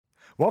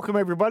Welcome,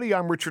 everybody.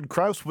 I'm Richard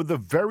Krause with a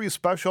very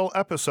special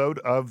episode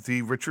of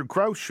The Richard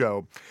Krause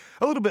Show.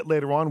 A little bit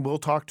later on, we'll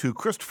talk to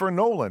Christopher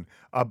Nolan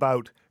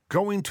about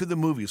going to the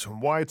movies and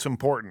why it's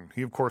important.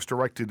 He, of course,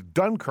 directed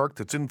Dunkirk,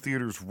 that's in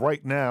theaters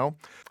right now.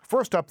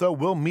 First up, though,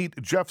 we'll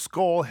meet Jeff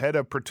Skoll, head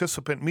of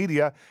Participant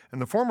Media, and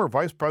the former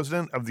Vice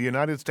President of the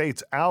United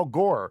States, Al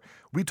Gore.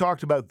 We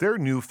talked about their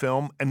new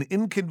film, An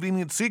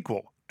Inconvenient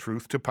Sequel,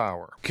 Truth to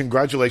Power.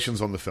 Congratulations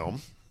on the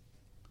film.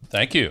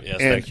 Thank you. Yes,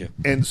 thank you.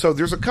 And so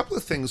there's a couple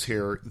of things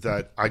here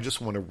that I just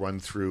want to run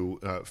through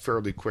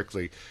fairly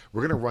quickly.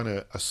 We're going to run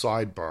a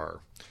sidebar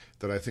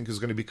that I think is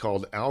going to be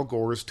called Al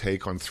Gore's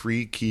Take on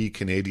Three Key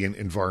Canadian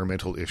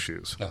Environmental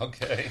Issues.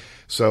 Okay.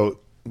 So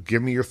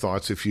give me your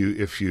thoughts if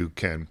you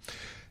can.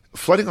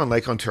 Flooding on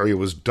Lake Ontario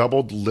has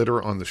doubled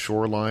litter on the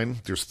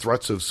shoreline. There's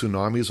threats of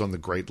tsunamis on the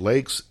Great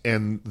Lakes,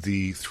 and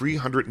the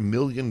 $300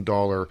 million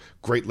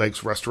Great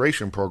Lakes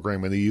Restoration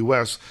Program in the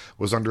U.S.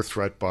 was under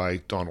threat by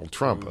Donald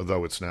Trump,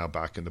 although it's now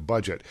back in the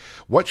budget.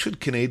 What should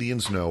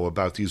Canadians know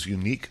about these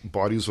unique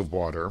bodies of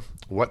water?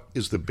 What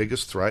is the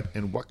biggest threat,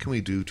 and what can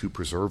we do to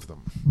preserve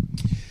them?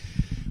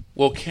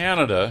 Well,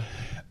 Canada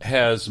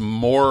has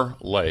more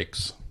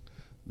lakes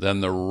than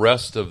the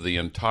rest of the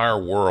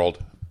entire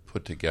world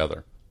put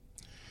together.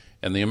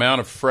 And the amount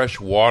of fresh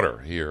water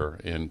here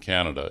in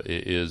Canada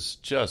is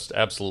just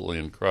absolutely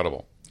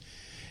incredible.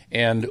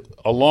 And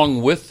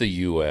along with the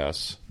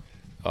U.S.,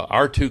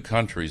 our two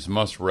countries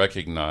must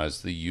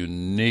recognize the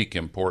unique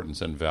importance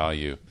and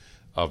value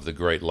of the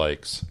Great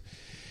Lakes.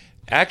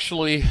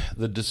 Actually,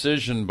 the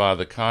decision by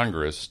the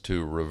Congress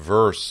to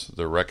reverse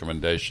the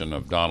recommendation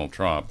of Donald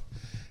Trump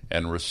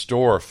and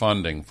restore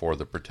funding for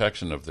the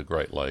protection of the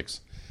Great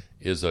Lakes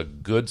is a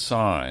good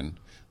sign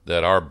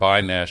that our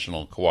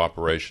binational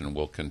cooperation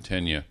will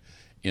continue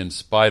in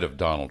spite of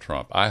Donald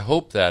Trump. I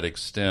hope that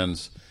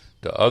extends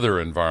to other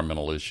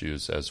environmental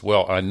issues as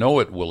well. I know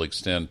it will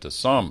extend to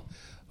some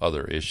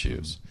other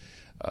issues.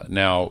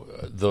 Now,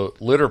 the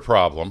litter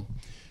problem,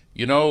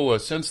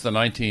 since the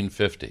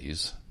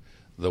 1950s,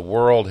 the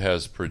world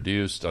has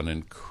produced an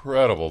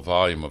incredible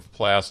volume of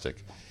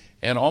plastic,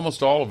 and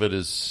almost all of it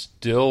is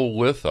still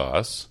with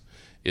us.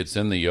 It's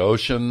in the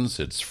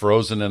oceans, it's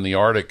frozen in the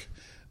Arctic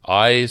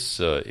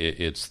ice,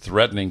 it's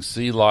threatening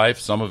sea life.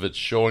 Some of it's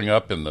showing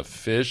up in the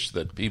fish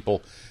that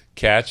people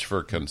catch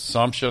for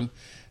consumption.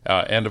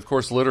 And, of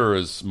course, litter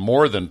is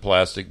more than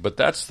plastic, but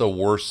that's the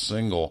worst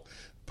single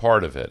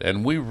part of it.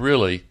 And we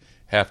really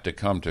have to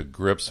come to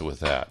grips with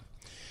that.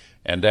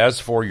 And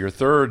as for your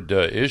third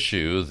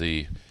issue,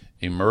 the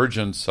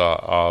emergence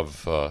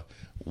of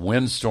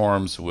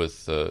windstorms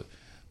with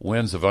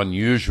winds of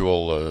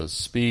unusual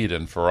speed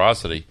and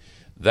ferocity,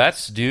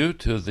 that's due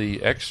to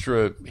the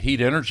extra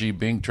heat energy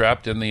being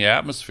trapped in the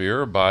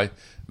atmosphere by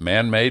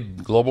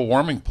man-made global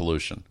warming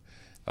pollution.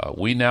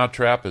 We now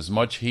trap as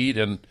much heat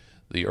in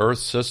the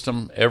Earth's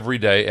system every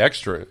day,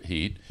 extra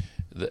heat,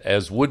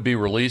 as would be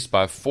released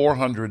by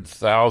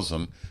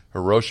 400,000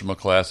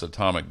 Hiroshima-class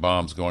atomic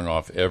bombs going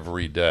off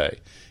every day.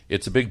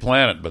 It's a big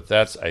planet, but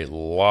that's a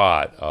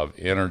lot of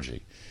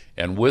energy.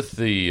 And with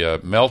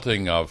the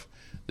melting of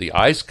the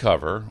ice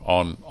cover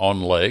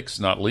on lakes,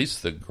 not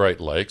least the Great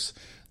Lakes,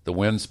 the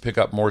winds pick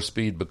up more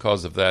speed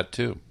because of that,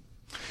 too.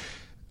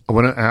 I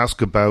want to ask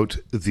about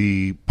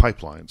the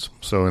pipelines.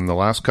 So in the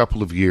last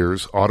couple of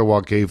years,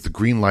 Ottawa gave the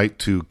green light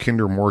to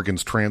Kinder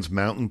Morgan's Trans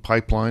Mountain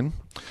pipeline.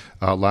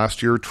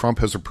 Last year, Trump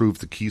has approved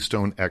the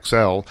Keystone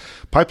XL.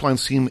 Pipelines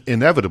seem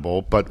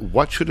inevitable, but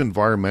what should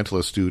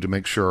environmentalists do to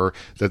make sure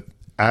that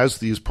as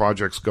these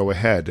projects go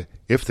ahead,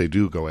 if they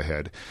do go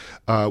ahead,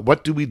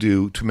 what do we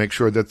do to make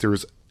sure that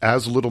there's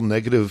as little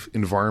negative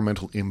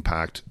environmental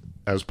impact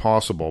as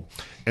possible,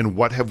 and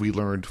what have we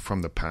learned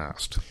from the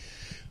past?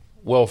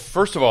 Well,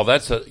 first of all,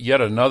 that's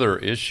yet another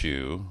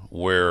issue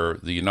where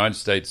the United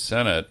States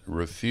Senate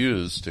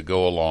refused to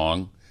go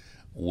along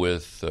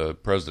with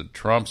President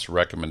Trump's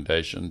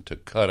recommendation to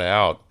cut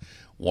out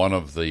one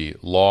of the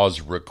laws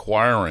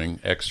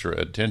requiring extra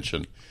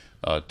attention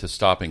to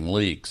stopping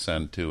leaks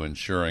and to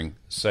ensuring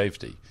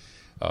safety.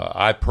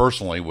 I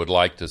personally would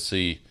like to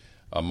see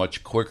a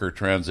much quicker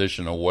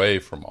transition away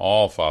from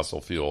all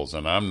fossil fuels,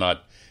 and I'm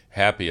not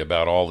happy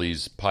about all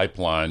these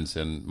pipelines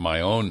in my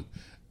own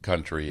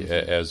country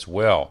as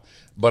well.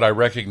 But I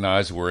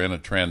recognize we're in a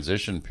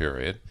transition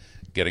period.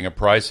 Getting a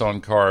price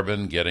on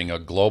carbon, getting a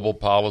global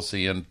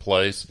policy in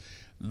place,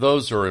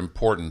 those are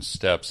important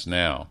steps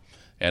now.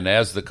 And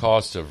as the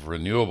cost of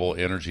renewable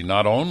energy,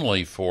 not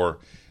only for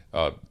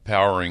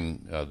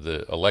powering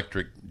the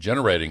electric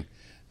generating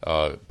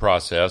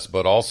process,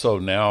 but also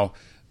now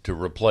to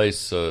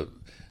replace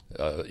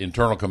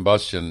internal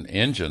combustion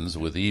engines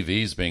with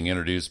EVs being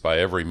introduced by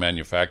every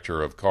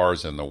manufacturer of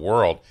cars in the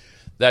world,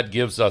 that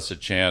gives us a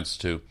chance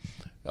to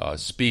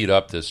speed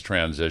up this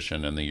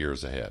transition in the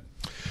years ahead.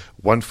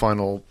 One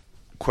final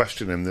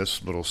question in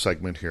this little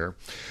segment here.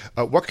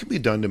 What can be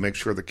done to make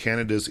sure that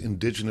Canada's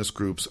Indigenous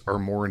groups are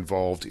more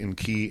involved in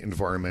key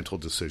environmental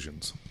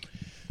decisions?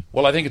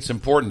 Well, I think it's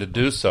important to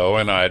do so,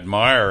 and I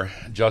admire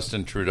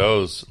Justin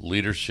Trudeau's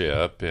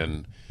leadership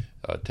in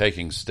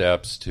taking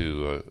steps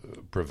to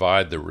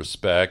provide the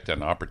respect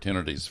and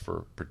opportunities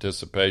for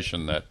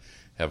participation that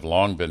have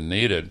long been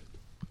needed.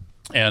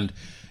 And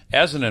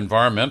as an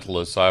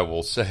environmentalist, I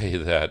will say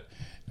that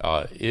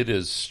it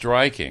is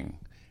striking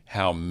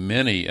how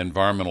many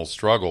environmental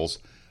struggles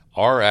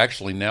are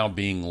actually now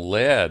being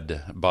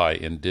led by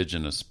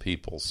indigenous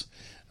peoples.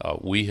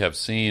 We have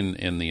seen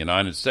in the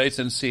United States,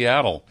 in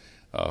Seattle,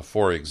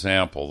 for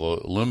example,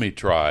 the Lumi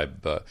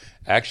tribe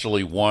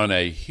actually won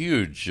a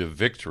huge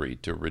victory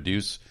to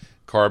reduce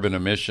carbon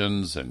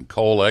emissions and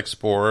coal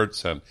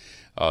exports, and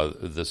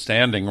the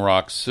Standing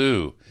Rock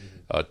Sioux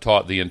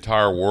taught the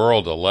entire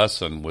world a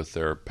lesson with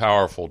their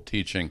powerful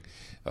teaching,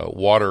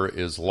 water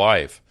is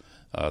life.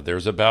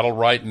 There's a battle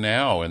right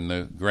now in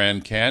the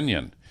Grand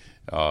Canyon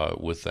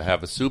with the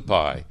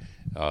Havasupai,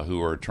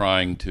 who are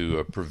trying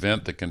to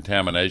prevent the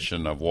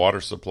contamination of water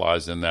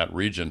supplies in that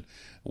region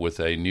with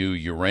a new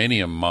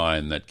uranium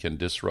mine that can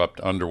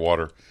disrupt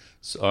underground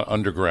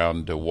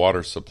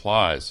water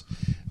supplies.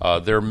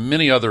 There are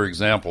many other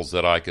examples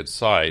that I could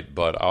cite,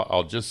 but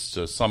I'll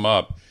just sum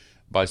up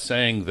by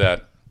saying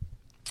that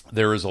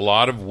there is a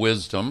lot of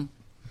wisdom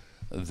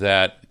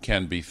that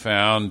can be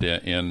found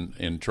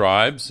in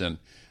tribes and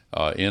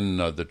in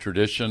the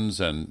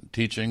traditions and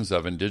teachings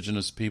of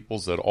indigenous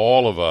peoples that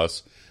all of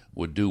us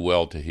would do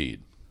well to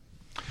heed.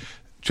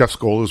 Jeff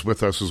Skoll is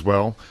with us as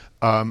well.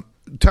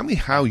 Tell me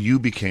how you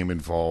became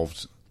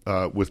involved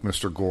with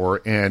Mr.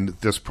 Gore and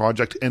this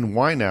project, and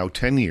why now,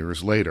 10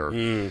 years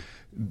later,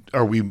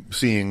 are we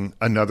seeing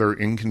another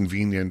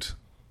inconvenient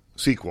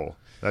sequel?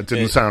 That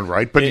didn't sound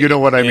right, but you know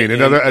what I mean.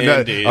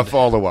 A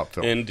follow-up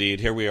film. Indeed.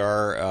 Here we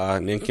are,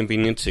 an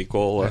inconvenient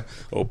sequel,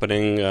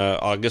 opening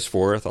August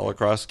 4th all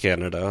across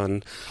Canada.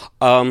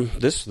 And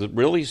this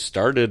really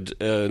started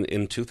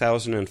in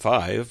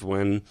 2005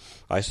 when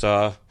I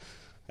saw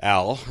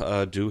Al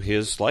do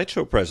his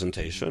slideshow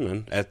presentation.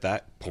 And at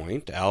that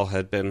point, Al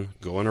had been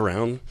going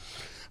around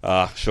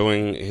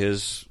showing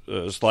his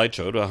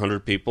slideshow to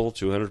 100 people,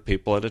 200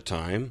 people at a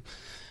time.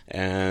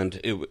 And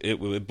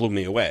it blew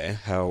me away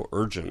how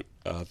urgent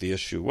the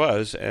issue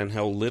was and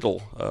how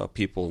little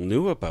people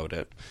knew about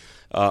it.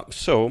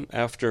 So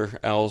after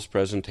Al's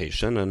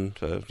presentation, and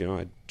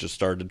I just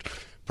started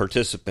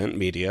Participant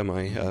Media,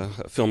 my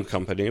film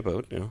company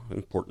about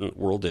important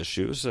world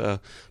issues,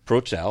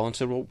 approached Al and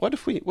said, "Well, what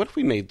if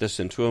we made this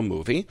into a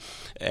movie,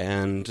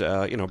 and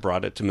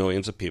brought it to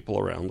millions of people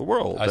around the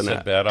world?" I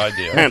said, "Bad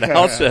idea." And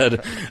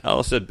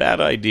Al said,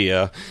 "Bad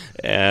idea,"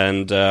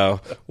 and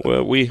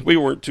we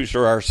weren't too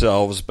sure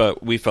ourselves,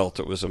 but we felt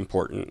it was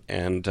important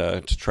and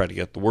to try to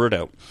get the word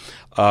out.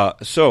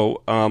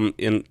 So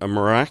in a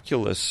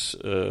miraculous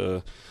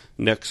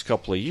next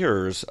couple of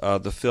years,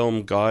 the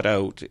film got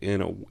out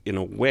in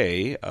a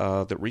way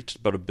that reached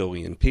about 1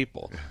 billion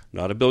people.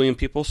 Not 1 billion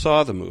people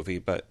saw the movie,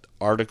 but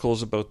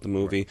articles about the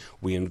movie.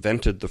 We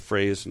invented the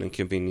phrase "an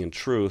inconvenient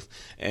truth,"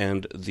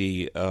 and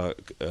the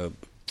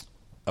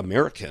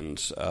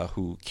Americans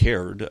who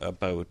cared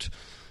about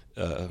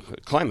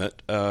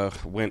climate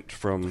went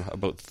from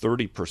about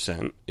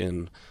 30%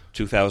 in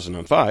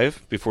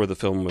 2005, before the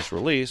film was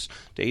released,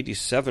 to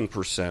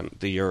 87%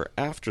 the year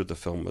after the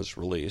film was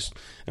released.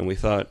 And we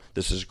thought,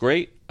 this is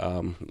great,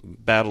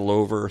 battle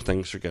over,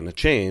 things are going to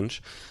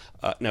change.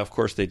 Now, of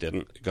course, they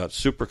didn't. It got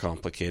super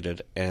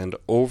complicated. And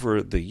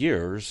over the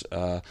years,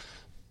 the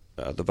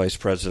vice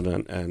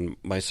president and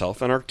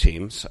myself and our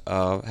teams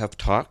have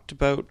talked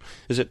about,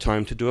 is it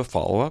time to do a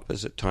follow-up?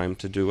 Is it time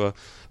to do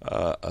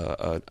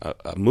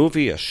a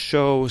movie, a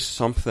show,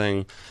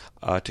 something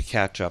to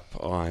catch up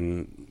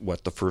on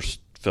what the first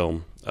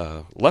film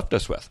left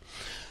us with?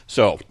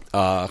 So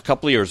a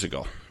couple of years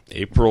ago,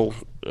 April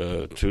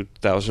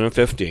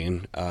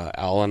 2015,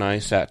 Al and I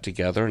sat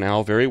together, and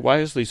Al very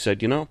wisely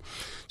said,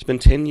 it's been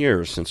 10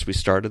 years since we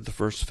started the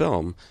first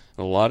film,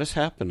 and a lot has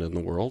happened in the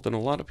world, and a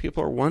lot of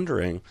people are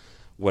wondering,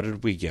 what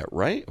did we get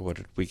right? What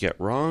did we get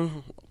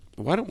wrong?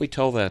 Why don't we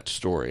tell that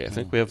story? I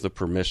think we have the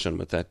permission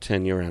with that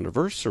 10-year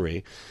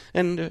anniversary.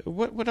 And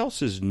what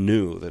else is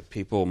new that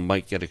people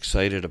might get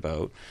excited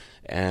about?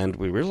 And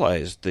we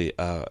realized the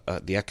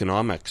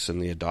economics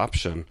and the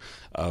adoption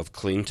of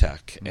clean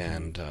tech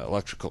and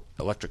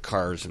electric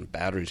cars and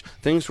batteries.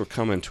 Things were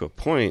coming to a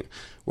point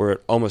where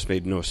it almost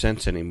made no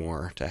sense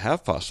anymore to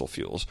have fossil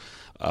fuels.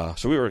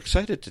 So we were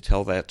excited to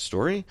tell that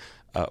story.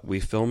 We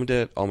filmed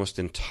it almost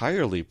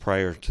entirely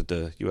prior to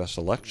the U.S.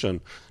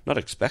 election, not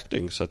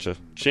expecting such a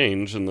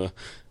change in the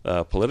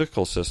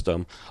political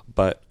system.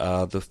 But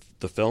the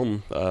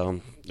film,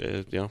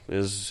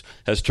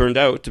 has turned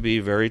out to be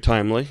very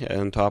timely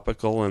and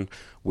topical, and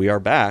we are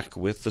back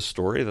with the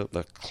story that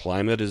the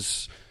climate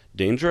is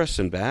dangerous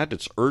and bad.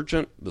 It's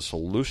urgent. The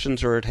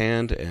solutions are at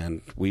hand,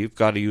 and we've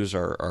got to use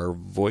our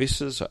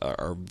voices,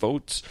 our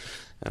votes,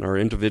 and our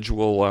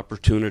individual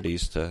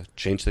opportunities to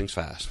change things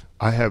fast.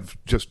 I have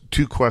just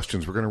two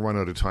questions. We're going to run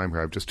out of time here.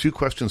 I have just two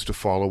questions to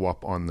follow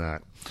up on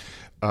that.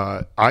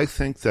 I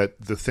think that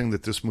the thing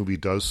that this movie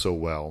does so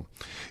well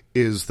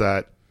is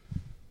that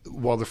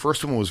while the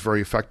first one was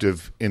very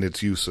effective in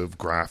its use of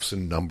graphs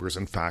and numbers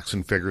and facts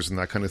and figures and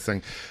that kind of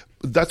thing,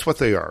 That's what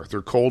they are.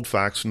 They're cold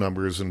facts,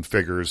 numbers, and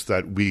figures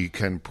that we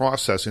can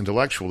process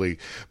intellectually,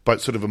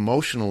 but sort of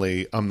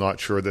emotionally, I'm not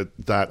sure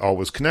that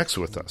always connects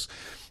with us.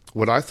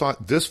 What I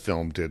thought this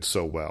film did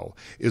so well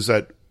is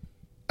that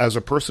as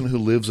a person who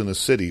lives in a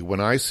city, when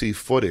I see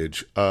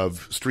footage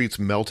of streets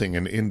melting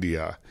in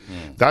India,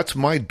 that's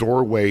my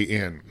doorway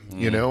in.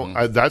 You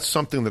know, that's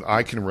something that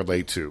I can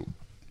relate to.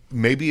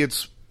 Maybe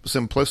it's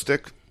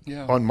simplistic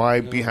on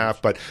my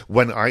behalf, but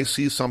when I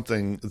see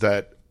something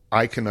that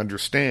I can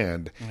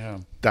understand,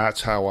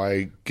 that's how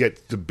I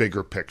get the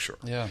bigger picture.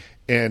 Yeah.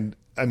 And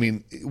I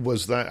mean,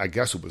 I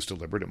guess it was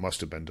deliberate. It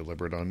must have been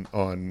deliberate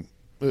on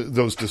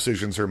those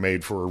decisions are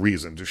made for a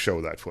reason to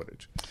show that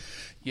footage.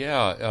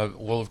 Yeah.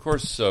 Well, of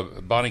course,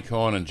 Bonnie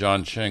Cohen and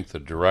John Chink, the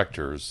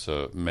directors,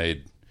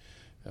 made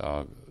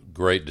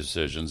great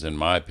decisions, in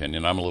my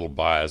opinion. I'm a little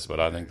biased, but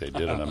I think they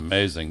did an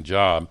amazing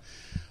job.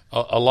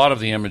 A lot of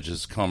the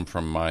images come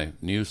from my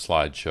new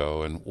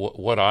slideshow, and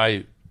what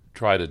I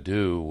try to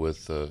do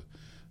with the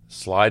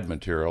slide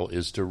material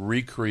is to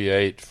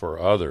recreate for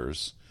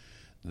others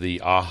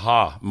the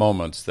aha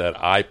moments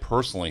that I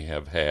personally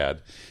have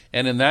had.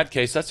 And in that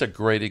case, that's a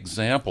great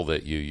example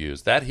that you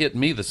use. That hit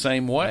me the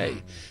same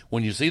way.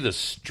 When you see the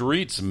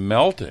streets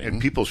melting.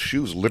 And people's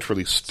shoes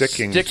literally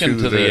sticking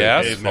to the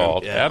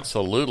asphalt. Yeah.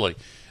 Absolutely.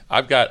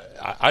 I've got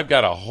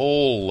a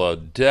whole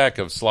deck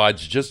of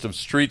slides just of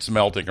streets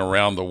melting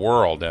around the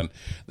world. And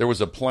there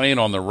was a plane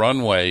on the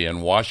runway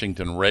in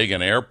Washington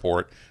Reagan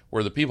Airport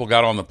where the people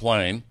got on the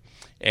plane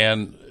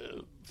and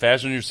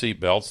fasten your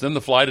seatbelts. Then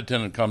the flight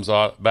attendant comes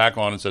back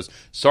on and says,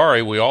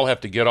 sorry, we all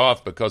have to get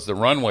off because the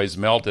runway's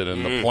melted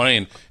and the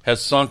plane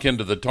has sunk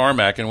into the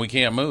tarmac and we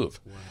can't move.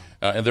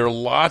 Wow. And there are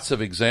lots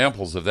of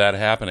examples of that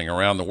happening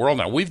around the world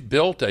now. We've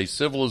built a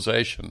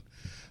civilization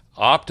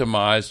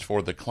optimized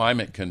for the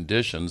climate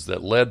conditions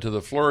that led to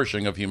the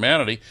flourishing of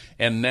humanity,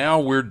 and now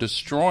we're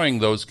destroying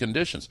those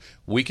conditions.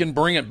 We can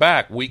bring it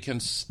back. We can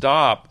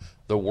stop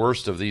the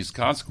worst of these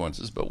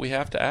consequences, but we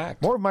have to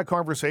act. More of my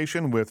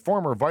conversation with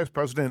former Vice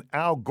President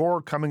Al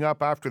Gore coming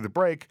up after the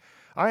break.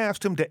 I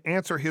asked him to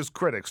answer his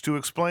critics, to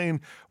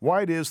explain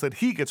why it is that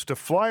he gets to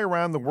fly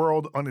around the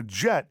world on a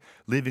jet,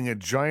 leaving a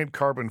giant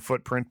carbon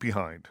footprint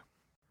behind.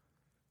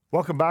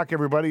 Welcome back,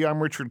 everybody.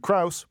 I'm Richard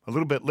Krause. A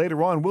little bit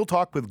later on, we'll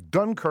talk with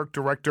Dunkirk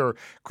director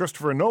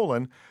Christopher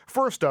Nolan.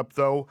 First up,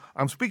 though,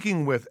 I'm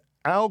speaking with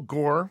Al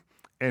Gore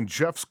and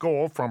Jeff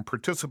Skoll from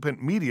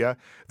Participant Media,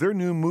 their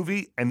new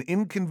movie, An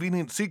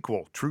Inconvenient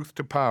Sequel, Truth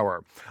to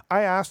Power.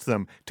 I asked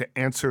them to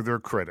answer their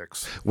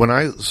critics. When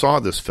I saw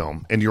this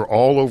film, and you're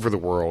all over the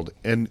world,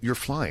 and you're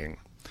flying,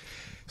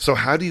 so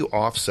how do you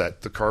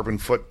offset the carbon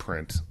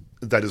footprint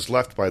that is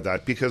left by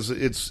that? Because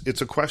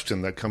it's a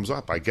question that comes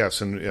up, I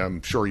guess, and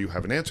I'm sure you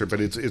have an answer, but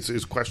it's a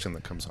question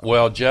that comes up.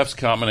 Well, Jeff's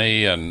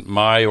company and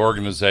my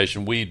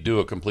organization, we do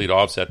a complete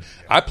offset.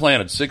 I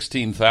planted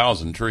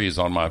 16,000 trees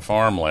on my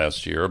farm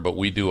last year, but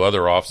we do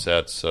other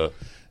offsets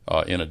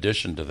in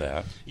addition to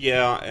that.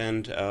 Yeah,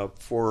 and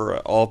for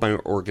all my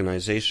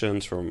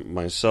organizations, for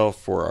myself,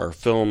 for our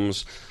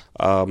films,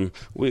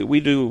 we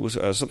do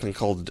something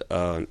called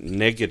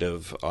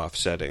negative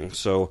offsetting.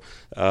 So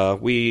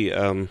we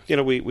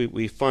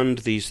fund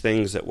these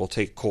things that will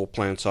take coal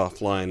plants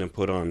offline and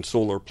put on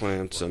solar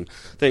plants and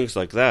things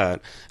like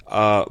that.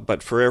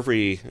 But for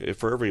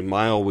every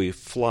mile we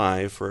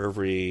fly, for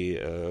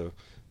every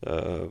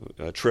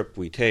trip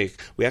we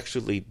take, we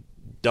actually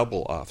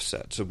double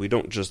offset. So we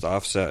don't just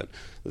offset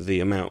the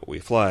amount we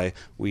fly,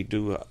 we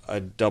do a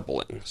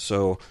doubling.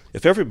 So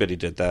if everybody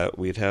did that,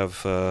 we'd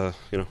have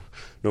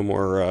no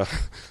more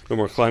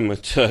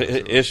climate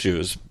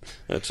issues.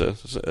 It's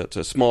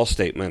a small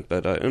statement,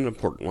 but an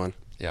important one.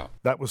 Yeah.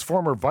 That was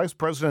former Vice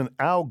President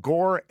Al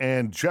Gore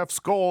and Jeff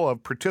Skoll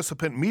of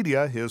Participant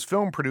Media, his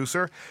film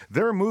producer.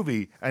 Their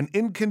movie, An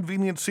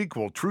Inconvenient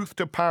Sequel, Truth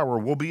to Power,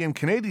 will be in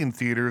Canadian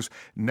theaters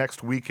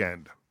next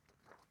weekend.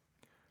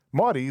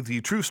 Maudie,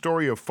 the true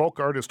story of folk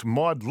artist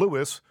Maud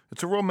Lewis,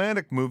 it's a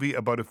romantic movie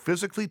about a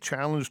physically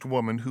challenged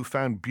woman who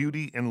found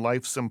beauty in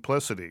life's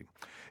simplicity.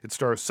 It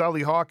stars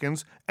Sally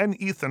Hawkins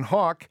and Ethan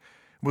Hawke.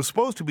 It was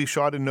supposed to be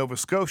shot in Nova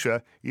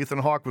Scotia. Ethan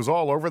Hawke was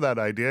all over that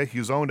idea.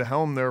 He's owned a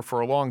home there for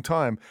a long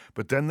time,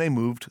 but then they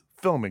moved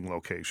filming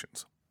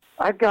locations.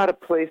 I've got a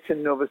place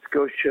in Nova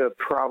Scotia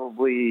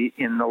probably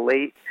in the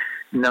late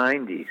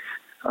 90s,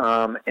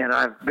 and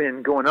I've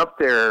been going up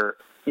there,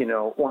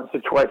 once or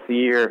twice a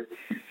year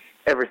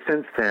ever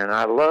since then.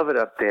 I love it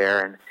up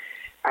there, and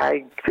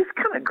I just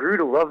kind of grew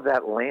to love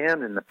that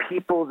land and the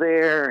people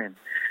there and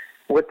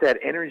what that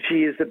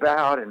energy is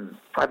about. And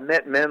I've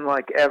met men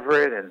like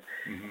Everett, and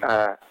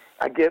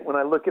when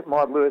I look at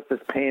Maud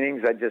Lewis's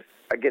paintings,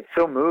 I get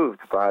so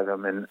moved by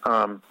them. And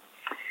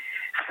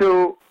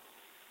so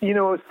it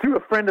was through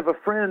a friend of a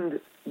friend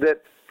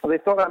that they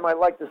thought I might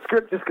like the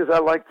script just because I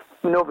liked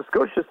Nova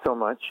Scotia so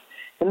much,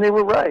 and they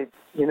were right.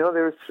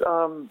 There's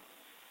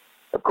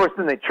of course,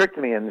 then they tricked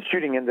me, and the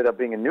shooting ended up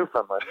being in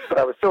Newfoundland. But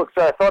I was so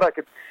excited. I thought I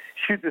could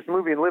shoot this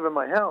movie and live in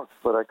my house,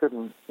 but I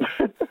couldn't.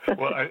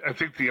 Well, I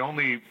think the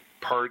only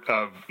part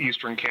of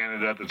Eastern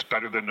Canada that's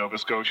better than Nova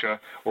Scotia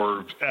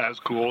or as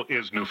cool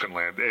is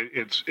Newfoundland.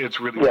 It's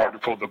really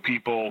wonderful. The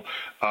people,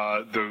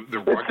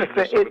 the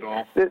ruggedness of it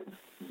all.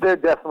 They're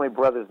definitely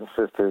brothers and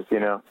sisters,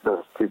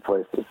 those two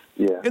places.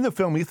 Yeah. In the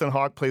film, Ethan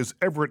Hawke plays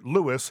Everett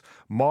Lewis,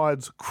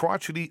 Maud's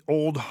crotchety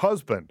old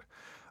husband.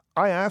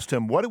 I asked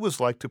him what it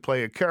was like to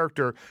play a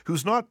character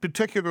who's not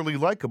particularly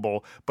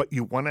likable, but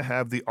you want to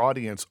have the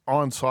audience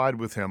on side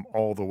with him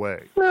all the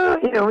way.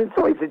 It's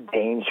always a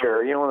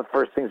danger. One of the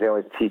first things they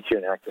always teach you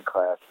in acting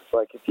class is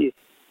like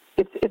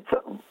it's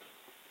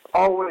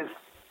always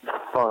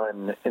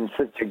fun and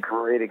such a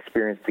great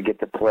experience to get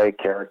to play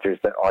characters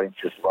that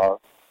audiences love.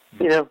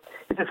 It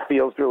just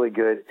feels really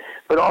good.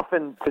 But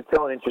often to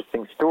tell an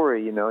interesting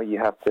story, you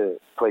have to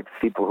play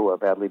people who are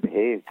badly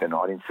behaved and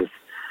audiences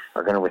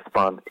are going to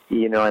respond,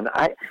 and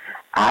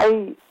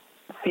I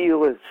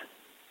feel as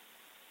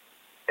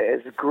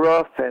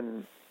gruff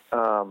and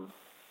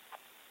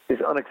as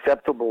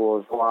unacceptable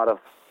as a lot of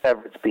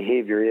Everett's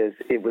behavior is,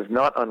 it was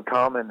not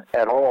uncommon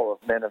at all of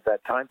men of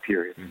that time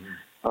period.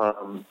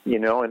 Mm-hmm.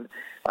 And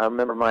I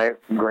remember my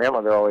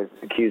grandmother always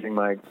accusing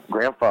my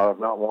grandfather of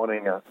not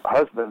wanting a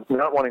husband,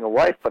 not wanting a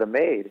wife, but a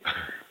maid,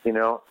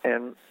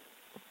 and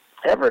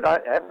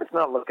Everett's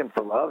not looking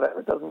for love.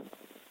 Everett doesn't,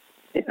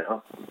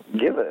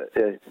 give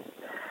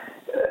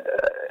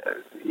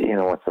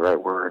what's the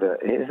right word?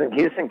 He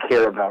doesn't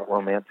care about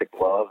romantic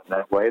love in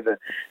that way.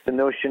 The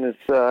notion is,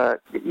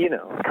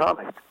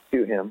 comic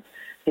to him.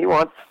 He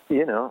wants,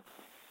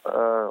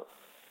 to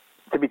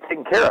be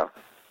taken care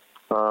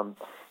of.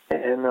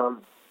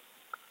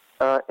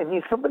 And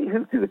he's somebody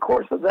who, through the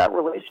course of that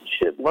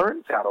relationship,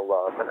 learns how to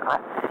love. And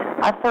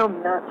I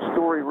found that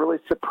story really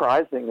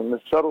surprising in the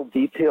subtle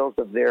details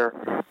of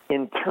their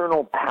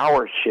internal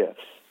power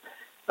shifts.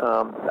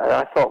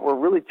 I thought were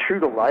really true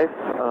to life,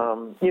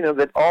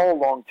 that all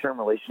long-term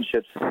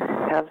relationships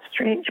have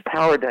strange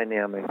power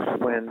dynamics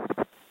when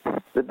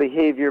the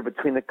behavior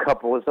between the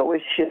couple is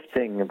always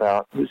shifting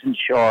about who's in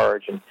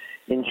charge and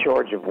in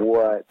charge of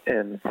what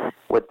and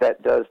what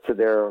that does to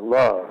their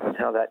love and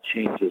how that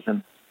changes.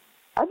 And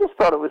I just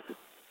thought it was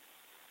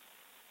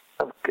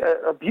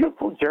a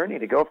beautiful journey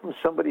to go from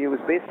somebody who was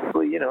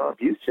basically,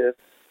 abusive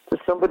to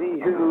somebody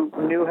who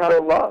knew how to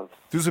love.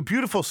 There's a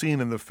beautiful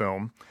scene in the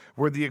film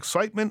where the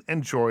excitement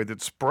and joy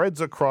that spreads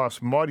across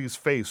Maudie's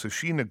face as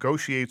she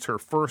negotiates her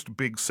first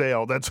big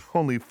sale, that's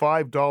only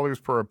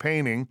 $5 per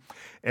painting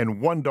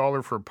and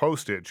 $1 for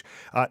postage.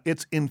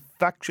 It's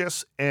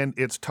infectious and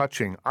it's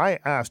touching. I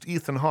asked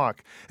Ethan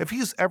Hawke if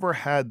he's ever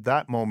had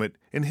that moment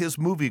in his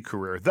movie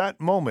career,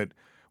 that moment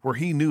where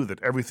he knew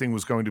that everything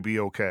was going to be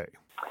okay.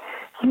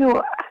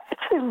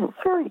 It's a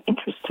very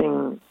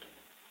interesting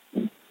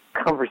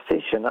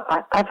conversation.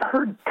 I've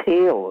heard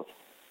tales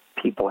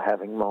of people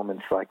having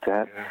moments like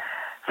that.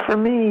 Yeah. For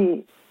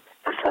me,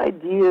 this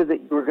idea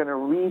that you were going to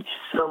reach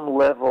some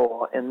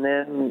level and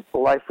then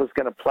life was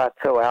going to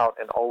plateau out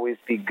and always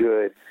be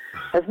good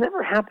has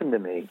never happened to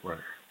me.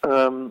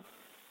 Right.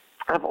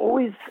 I've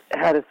always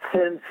had a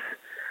sense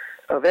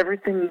of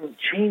everything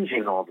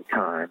changing all the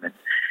time. And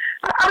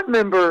I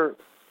remember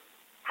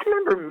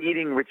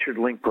meeting Richard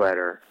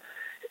Linklater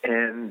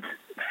and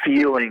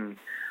feeling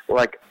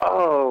like,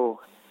 oh,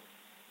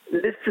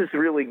 this is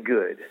really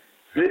good.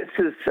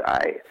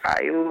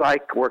 I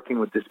like working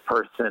with this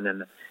person,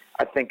 and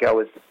I think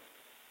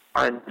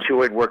I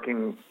enjoyed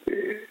working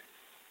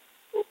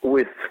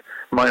with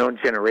my own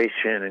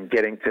generation and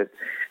getting to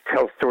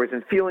tell stories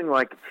and feeling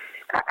like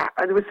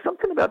there was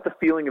something about the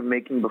feeling of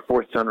making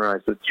Before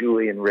Sunrise with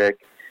Julie and Rick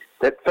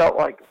that felt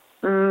like,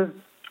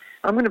 I'm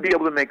going to be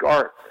able to make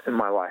art in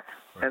my life.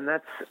 Right. And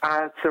that's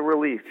a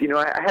relief.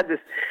 I had this,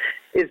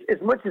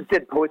 as much as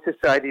Dead Poets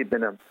Society had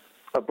been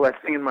a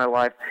blessing in my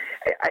life,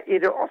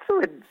 it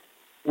also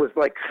was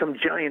like some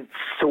giant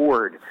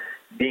sword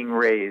being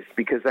raised,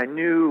 because I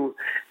knew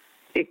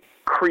it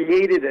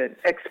created an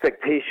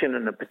expectation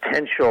and a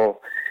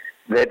potential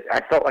that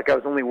I felt like I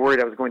was only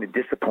worried I was going to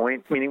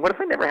disappoint. Meaning, what if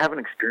I never have an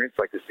experience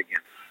like this again?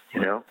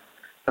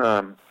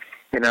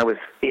 And I was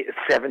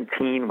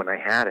 17 when I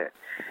had it.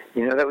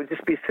 That would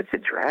just be such a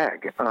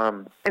drag.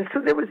 And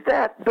so there was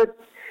that. But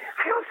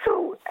I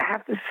also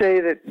have to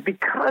say that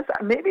because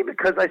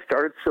I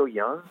started so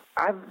young,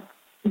 I've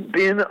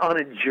been on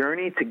a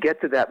journey to get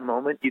to that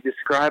moment you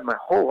described my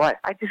whole life.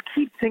 I just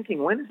keep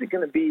thinking, when's it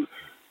going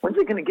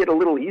to get a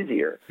little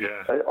easier?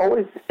 Yeah. I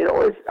always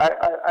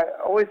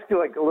feel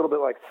like a little bit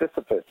like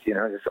Sisyphus,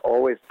 just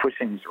always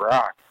pushing these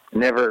rocks,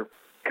 never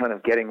kind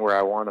of getting where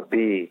I want to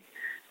be.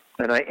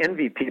 And I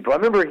envy people. I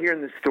remember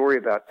hearing this story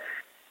about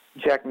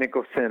Jack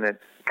Nicholson at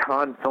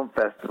Cannes Film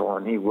Festival,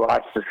 and he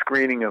watched a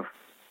screening of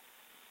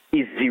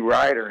Easy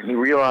Rider, and he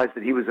realized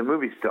that he was a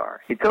movie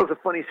star. He tells a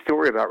funny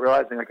story about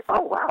realizing, like,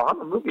 oh, wow,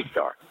 I'm a movie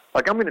star.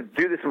 Like, I'm going to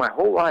do this my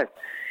whole life.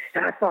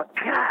 And I thought,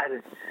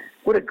 God,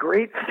 what a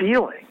great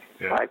feeling.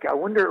 Yeah. Like, I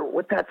wonder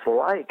what that's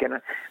like. And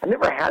I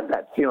never had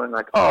that feeling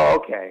like, oh,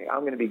 okay, I'm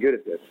going to be good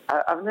at this.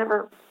 I've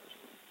never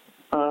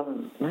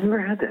I've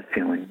never had that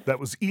feeling. That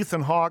was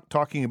Ethan Hawke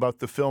talking about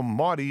the film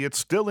Maudie. It's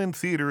still in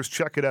theaters.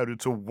 Check it out.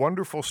 It's a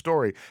wonderful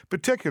story,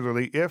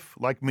 particularly if,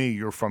 like me,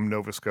 you're from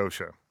Nova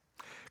Scotia.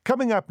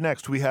 Coming up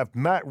next, we have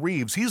Matt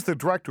Reeves. He's the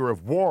director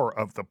of War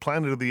of the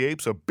Planet of the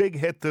Apes, a big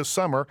hit this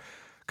summer.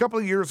 A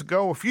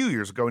few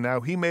years ago now,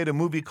 he made a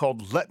movie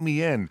called Let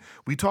Me In.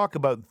 We talk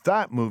about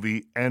that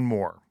movie and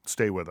more.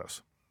 Stay with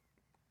us.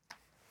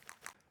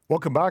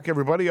 Welcome back,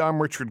 everybody.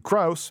 I'm Richard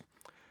Krause.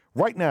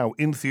 Right now,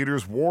 in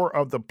theaters, War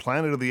of the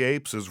Planet of the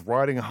Apes is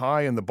riding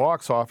high in the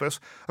box office.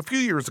 A few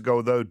years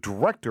ago, the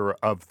director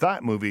of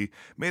that movie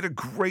made a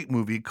great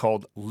movie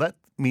called Let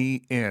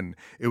Me In.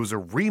 It was a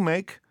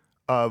remake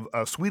of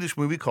a Swedish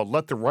movie called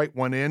Let the Right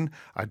One In,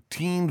 a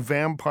teen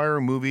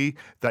vampire movie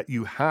that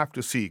you have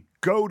to see.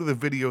 Go to the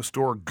video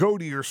store, go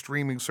to your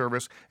streaming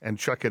service, and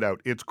check it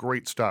out. It's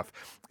great stuff.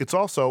 It's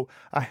also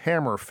a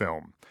Hammer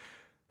film.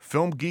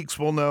 Film geeks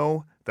will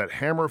know that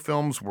Hammer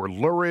films were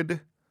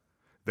lurid,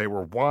 they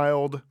were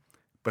wild,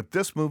 but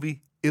this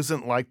movie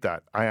isn't like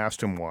that. I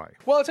asked him why.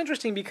 Well, it's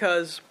interesting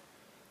because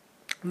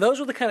those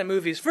were the kind of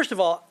movies, first of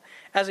all,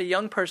 as a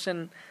young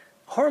person,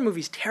 horror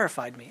movies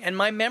terrified me. And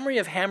my memory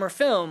of Hammer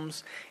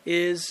films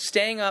is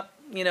staying up,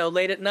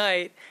 late at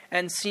night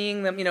and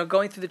seeing them,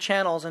 going through the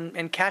channels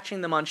and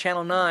catching them on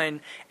Channel 9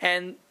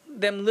 and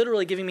them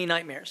literally giving me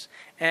nightmares.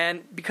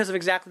 And because of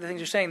exactly the things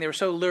you're saying, they were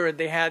so lurid.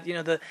 They had,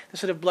 the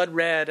sort of blood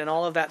red and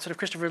all of that sort of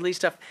Christopher Lee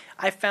stuff.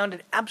 I found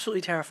it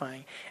absolutely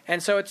terrifying.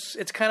 And so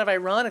it's kind of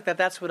ironic that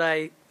that's what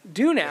I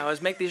do now,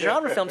 is make these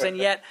genre films, and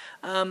yet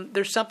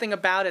there's something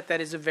about it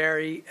that is a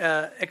very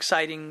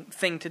exciting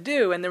thing to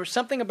do. And there was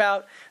something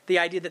about the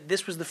idea that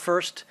this was the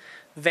first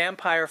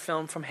vampire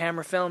film from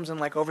Hammer Films in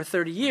like over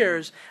 30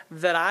 years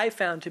that I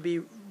found to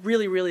be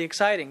really, really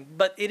exciting.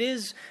 But it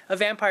is a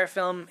vampire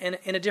film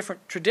in a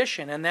different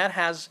tradition, and that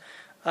has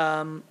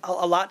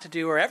a lot to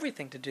do, or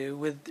everything to do,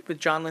 with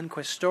John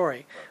Lindquist's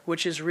story,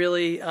 which is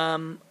really,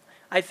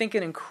 I think,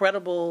 an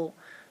incredible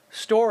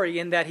story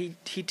in that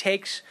he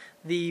takes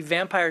the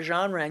vampire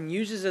genre and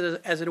uses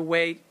it as a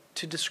way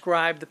to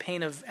describe the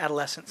pain of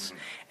adolescence.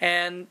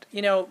 And,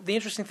 the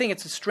interesting thing,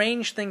 it's a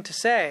strange thing to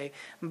say,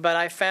 but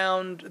I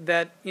found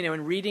that,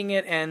 in reading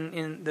it and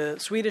in the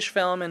Swedish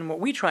film and what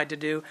we tried to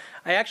do,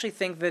 I actually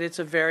think that it's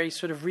a very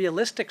sort of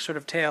realistic sort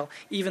of tale,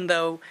 even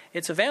though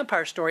it's a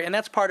vampire story. And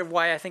that's part of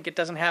why I think it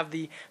doesn't have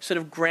the sort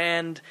of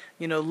grand,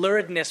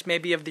 luridness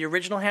maybe of the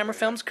original Hammer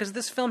films, because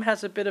this film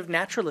has a bit of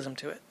naturalism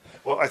to it.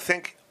 Well, I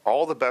think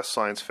all the best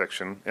science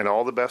fiction and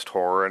all the best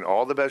horror and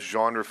all the best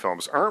genre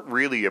films aren't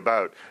really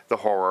about the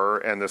horror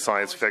and the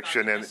science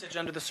fiction and message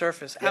under the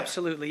surface. Yeah.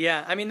 Absolutely,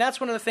 yeah. I mean, that's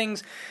one of the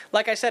things.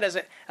 Like I said, as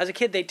a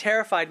kid, they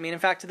terrified me. And in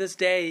fact, to this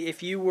day,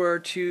 if you were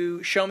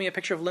to show me a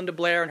picture of Linda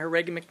Blair and her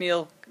Reagan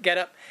McNeil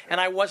getup,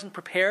 and I wasn't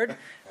prepared,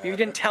 you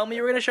didn't tell me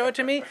you were going to show it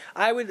to me,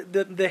 I would.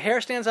 The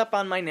hair stands up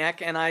on my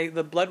neck, and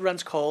the blood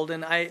runs cold,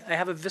 and I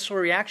have a visceral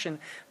reaction.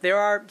 There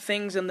are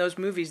things in those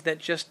movies that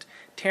just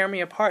tear me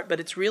apart, but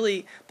it's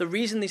really the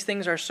reason these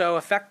things are so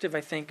effective,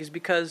 I think, is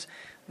because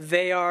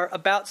they are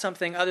about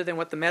something other than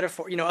what the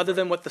metaphor, other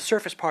than what the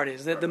surface part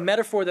is. The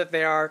metaphor that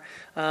they are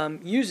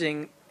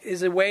using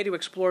is a way to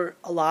explore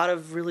a lot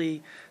of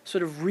really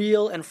sort of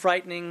real and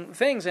frightening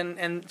things,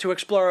 and to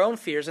explore our own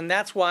fears. And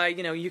that's why,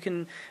 you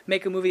can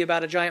make a movie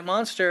about a giant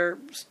monster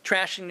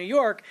trashing New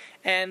York,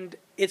 and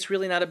it's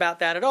really not about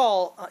that at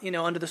all,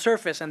 under the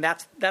surface. And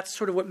that's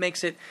sort of what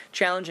makes it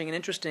challenging and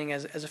interesting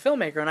as a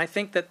filmmaker. And I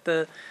think that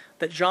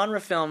that genre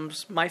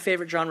films, my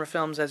favorite genre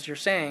films, as you're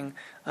saying,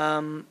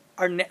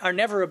 are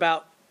never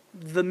about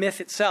the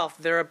myth itself.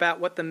 They're about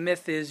what the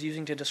myth is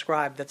using to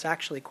describe that's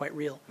actually quite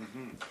real.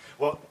 Mm-hmm.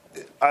 Well,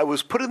 I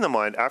was put in the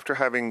mind, after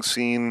having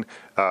seen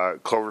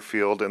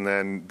Cloverfield and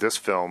then this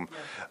film,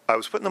 I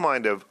was put in the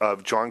mind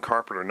of John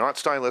Carpenter, not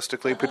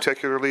stylistically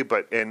particularly,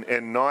 but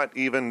and not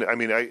even,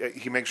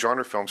 he makes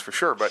genre films for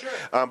sure, but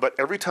but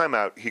every time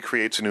out, he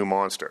creates a new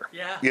monster.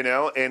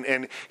 Yeah.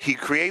 And he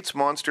creates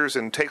monsters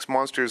and takes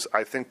monsters,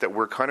 I think, that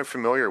we're kind of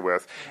familiar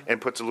with and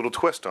puts a little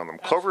twist on them.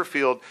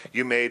 Cloverfield,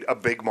 you made a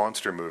big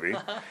monster movie.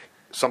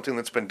 Something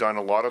that's been done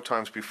a lot of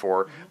times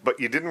before, but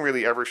you didn't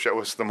really ever show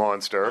us the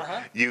monster.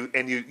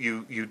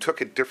 You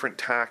took a different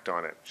tact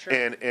on it,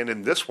 and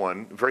in this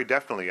one, very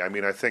definitely.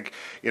 I think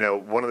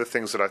one of the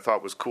things that I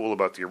thought was cool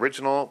about the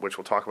original, which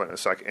we'll talk about in a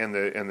second,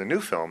 and the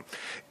new film,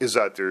 is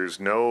that there's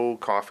no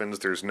coffins,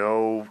 there's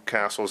no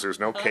castles, there's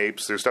no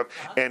capes, there's stuff,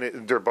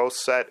 and they're both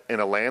set in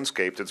a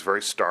landscape that's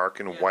very stark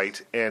and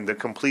white, and the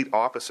complete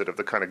opposite of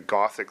the kind of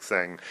gothic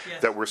thing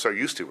that we're so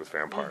used to with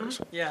vampires.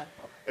 Yeah.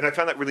 And I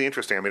found that really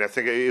interesting. I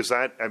think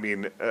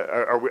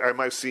am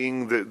I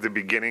seeing the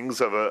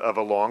beginnings of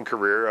a long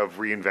career of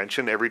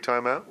reinvention every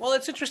time out? Well,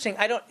 it's interesting.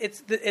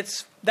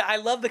 I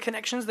love the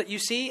connections that you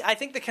see. I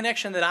think the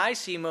connection that I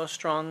see most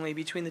strongly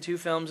between the two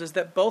films is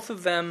that both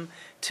of them,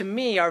 to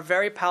me, are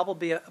very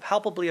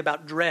palpably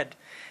about dread.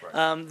 Right.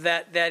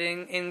 That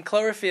in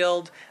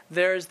Cloverfield,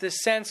 there's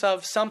this sense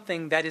of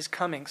something that is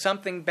coming,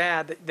 something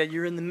bad that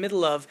you're in the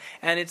middle of,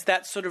 and it's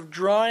that sort of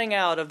drawing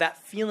out of that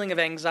feeling of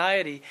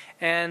anxiety.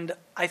 And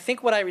I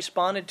think what I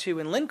responded to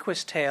in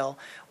Lindquist's tale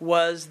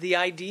was the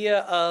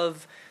idea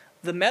of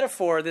the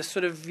metaphor, this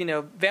sort of,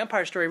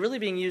 vampire story really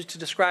being used to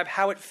describe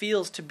how it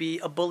feels to be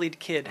a bullied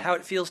kid, how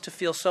it feels to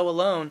feel so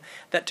alone,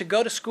 that to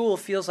go to school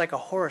feels like a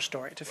horror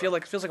story, it feels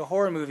like a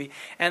horror movie,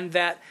 and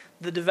that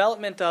the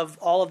development of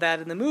all of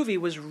that in the movie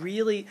was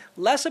really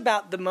less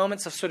about the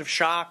moments of sort of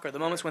shock or the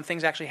moments when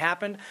things actually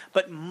happened,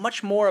 but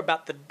much more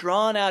about the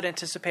drawn-out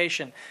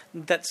anticipation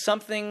that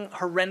something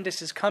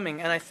horrendous is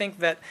coming. And I think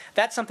that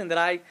that's something that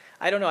I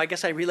don't know, I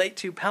guess I relate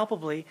to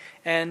palpably,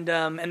 and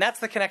that's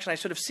the connection I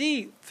sort of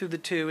see through the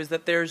two, is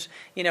that there's,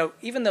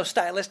 even though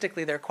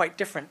stylistically they're quite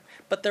different,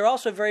 but they're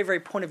also very, very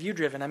point of view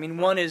driven. I mean,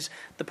 one is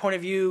the point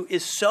of view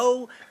is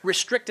so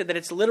restricted that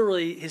it's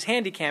literally his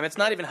handy cam. It's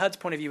not even HUD's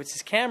point of view, it's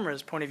his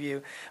camera's point of view.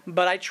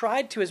 But I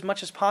tried to, as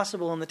much as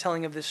possible in the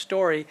telling of this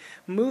story,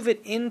 move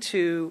it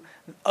into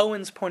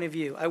Owen's point of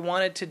view. I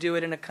wanted to do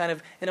it in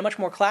a much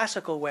more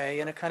classical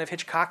way, in a kind of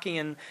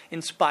Hitchcockian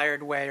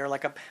inspired way, or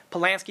like a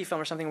Polanski film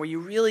or something, where you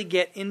really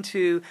get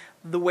into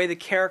the way the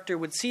character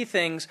would see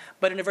things,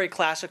 but in a very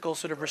classical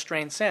sort of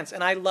restrained sense.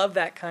 And I love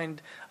that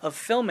kind of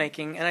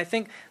filmmaking. And I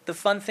think the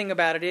fun thing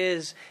about it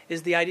is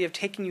the idea of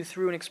taking you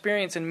through an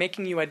experience and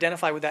making you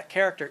identify with that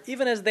character,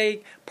 even as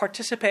they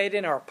participate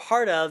in or are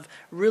part of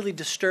really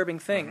disturbing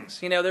things.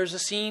 There's a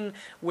scene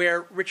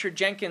where Richard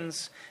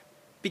Jenkins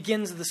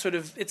begins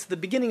it's the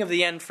beginning of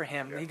the end for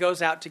him. Yeah. He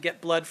goes out to get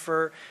blood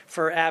for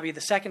Abby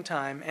the second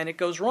time, and it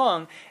goes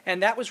wrong.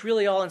 And that was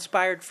really all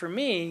inspired for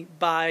me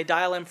by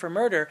Dial M for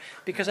Murder,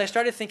 because I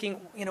started thinking,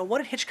 what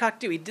did Hitchcock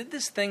do? He did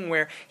this thing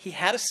where he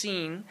had a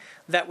scene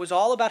that was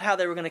all about how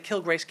they were going to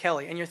kill Grace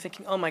Kelly. And you're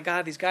thinking, oh my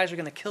God, these guys are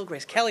going to kill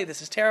Grace Kelly.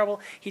 This is terrible.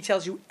 He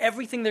tells you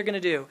everything they're going to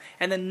do.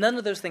 And then none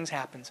of those things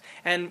happens.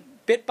 And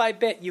bit by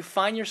bit, you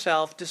find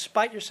yourself,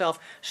 despite yourself,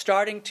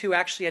 starting to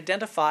actually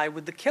identify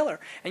with the killer.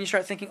 And you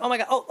start thinking, oh my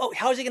God,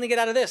 how is he going to get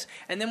out of this?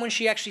 And then when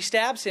she actually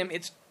stabs him,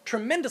 it's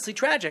tremendously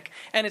tragic,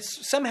 and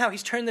it's somehow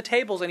he's turned the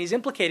tables and he's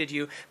implicated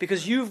you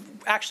because you've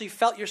actually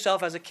felt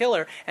yourself as a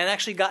killer and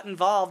actually got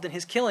involved in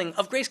his killing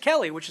of Grace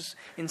Kelly, which is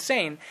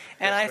insane.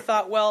 And I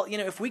thought, well,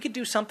 if we could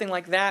do something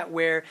like that,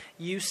 where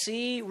you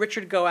see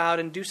Richard go out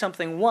and do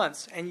something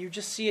once and you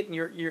just see it and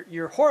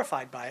you're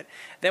horrified by it,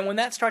 then when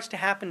that starts to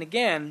happen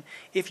again,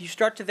 if you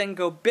start to then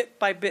go bit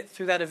by bit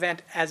through that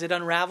event as it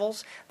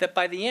unravels, that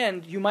by the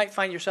end you might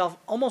find yourself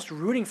almost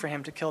rooting for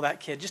him to kill that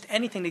kid, just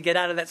anything to get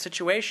out of that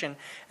situation.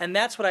 And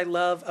that's what I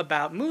love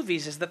about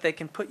movies, is that they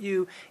can put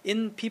you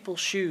in people's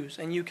shoes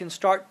and you can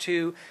start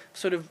to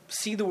sort of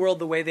see the world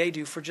the way they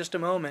do for just a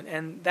moment.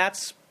 And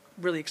that's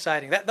really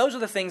exciting. Those are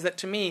the things that,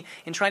 to me,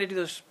 in trying to do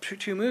those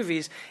two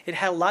movies, it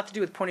had a lot to do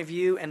with point of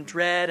view and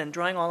dread and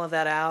drawing all of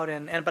that out.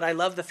 But I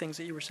love the things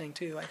that you were saying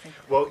too, I think.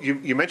 Well,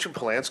 you mentioned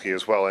Polanski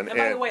as well. And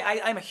by the way,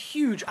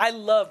 I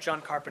love John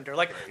Carpenter.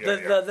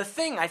 The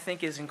Thing, I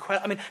think, is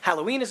incredible. I mean,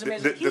 Halloween is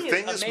amazing. The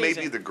Thing is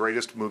maybe the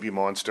greatest movie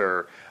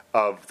monster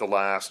of the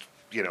last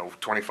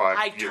 25 years.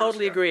 I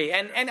totally agree.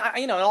 And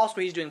also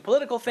he's doing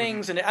political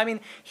things. Mm-hmm. And I mean,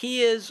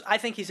 I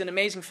think he's an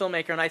amazing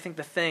filmmaker, and I think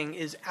The Thing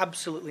is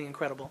absolutely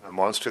incredible. A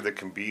monster that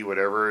can be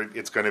whatever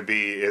it's going to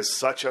be is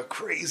such a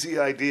crazy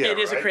idea. It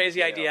is a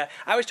crazy idea.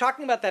 I was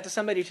talking about that to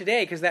somebody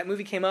today because that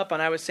movie came up,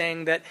 and I was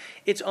saying that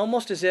it's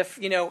almost as if,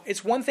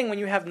 it's one thing when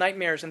you have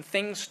nightmares and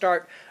things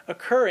start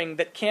occurring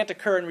that can't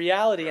occur in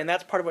reality, and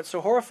that's part of what's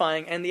so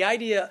horrifying. And the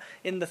idea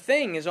in The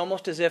Thing is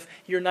almost as if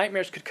your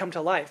nightmares could come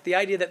to life. The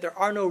idea that there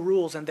are no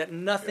rules and that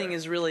nothing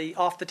is really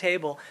off the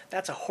table,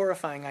 that's a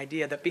horrifying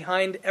idea. That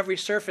behind every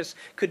surface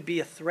could be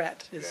a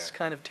threat is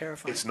kind of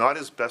terrifying. It's not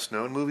his best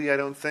known movie, I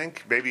don't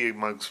think. Maybe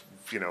amongst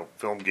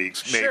film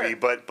geeks, maybe,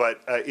 sure.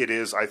 but it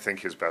is, I think,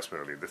 his best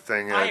movie. The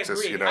Thing. I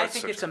agree. I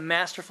think it's a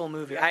masterful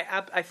movie.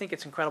 I think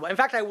it's incredible. In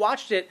fact, I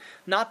watched it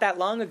not that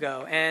long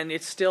ago, and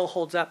it still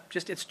holds up.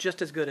 It's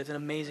just as good. It's an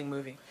amazing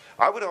movie.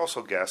 I would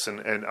also guess,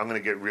 and I'm going to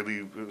get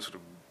really sort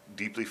of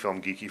deeply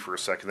film geeky for a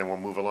second, then we'll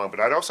move along. But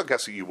I'd also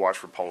guess that you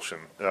watched Repulsion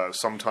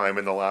sometime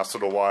in the last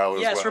little while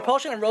as well. Yes,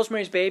 Repulsion and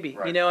Rosemary's Baby.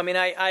 Right.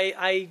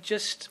 I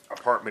just...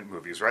 Apartment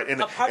movies, right?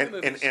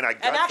 Apartment movies. And I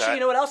got and actually, that. You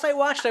know what else I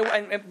watched?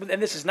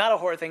 And this is not a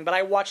horror thing, but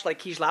I watched like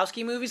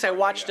Kieślowski movies. I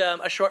watched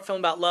a short film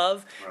about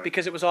love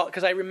because it was all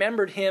because I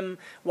remembered him,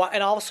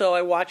 and also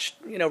I watched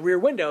Rear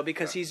Window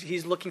because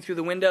he's looking through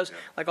the windows,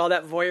 like all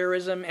that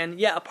voyeurism. And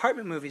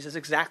apartment movies is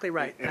exactly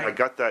right. And I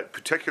got that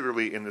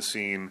particularly in the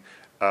scene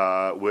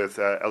with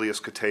Elias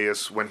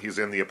Koteas when he's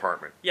in the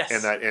apartment. Yes.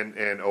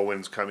 And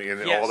Owen's coming in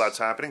and yes. all that's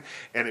happening.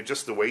 And it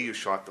just the way you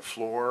shot the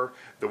floor,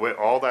 the way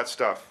all that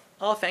stuff.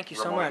 Oh, thank you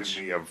so much.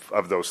 Me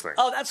of those things.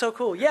 Oh, that's so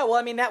cool. Yeah, well,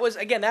 I mean,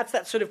 that's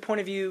that sort of point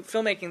of view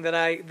filmmaking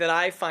that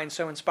I find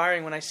so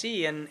inspiring when I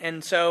see,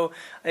 and so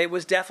it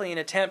was definitely an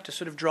attempt to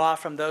sort of draw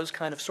from those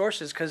kind of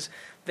sources because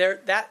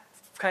that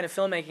kind of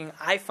filmmaking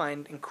I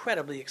find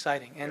incredibly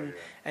exciting,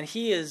 and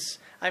he is.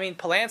 I mean,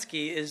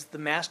 Polanski is the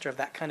master of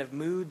that kind of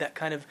mood, that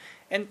kind of,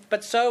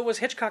 but so was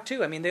Hitchcock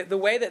too. I mean, the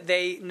way that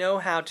they know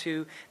how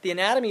to, the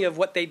anatomy of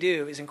what they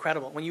do is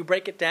incredible. When you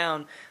break it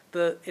down,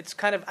 it's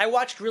kind of. I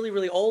watched really,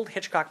 really old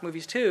Hitchcock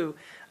movies too.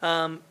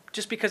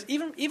 Just because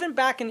even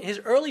back in his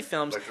early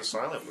films, like the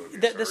silent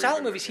movies, the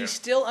silent movies, he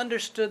still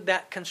understood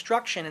that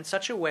construction in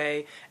such a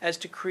way as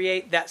to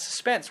create that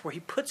suspense, where he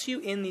puts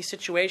you in these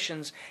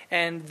situations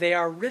and they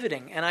are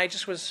riveting. And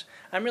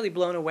I'm really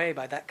blown away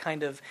by that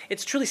kind of.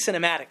 It's truly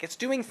cinematic. It's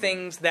doing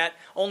things that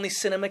only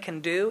cinema can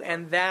do,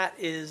 and that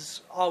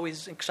is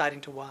always exciting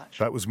to watch.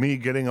 That was me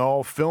getting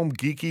all film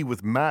geeky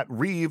with Matt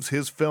Reeves.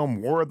 His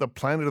film War of the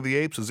Planet of the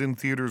Apes is in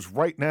theaters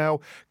right now.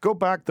 Go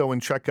back though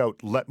and check out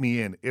Let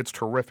Me In. It's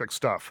terrific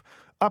stuff.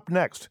 Up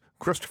next,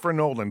 Christopher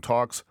Nolan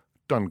talks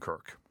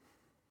Dunkirk.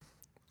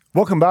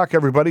 Welcome back,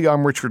 everybody.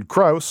 I'm Richard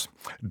Krause.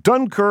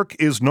 Dunkirk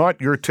is not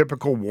your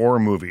typical war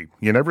movie.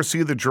 You never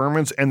see the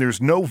Germans, and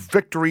there's no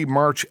victory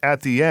march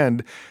at the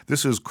end.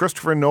 This is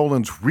Christopher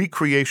Nolan's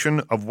recreation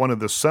of one of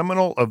the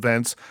seminal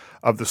events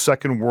of the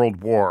Second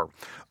World War.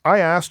 I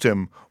asked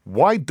him,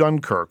 why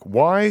Dunkirk?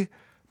 Why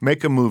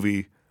make a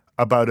movie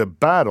about a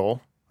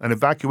battle, an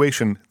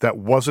evacuation that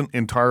wasn't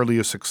entirely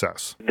a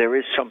success? There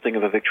is something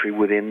of a victory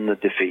within the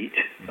defeat,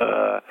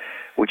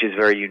 which is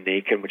very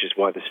unique and which is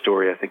why the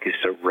story, I think, is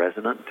so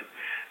resonant.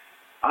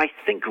 I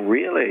think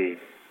really,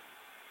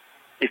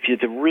 if you're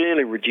to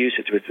really reduce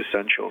it to its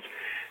essentials,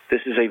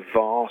 this is a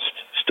vast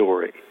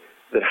story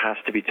that has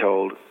to be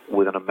told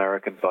with an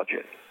American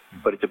budget,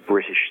 but it's a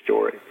British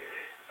story.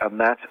 And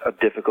that's a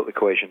difficult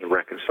equation to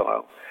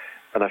reconcile.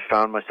 And I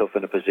found myself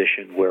in a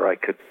position where I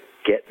could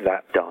get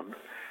that done.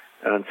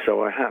 And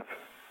so I have.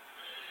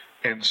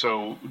 And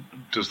so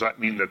does that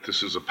mean that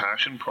this is a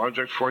passion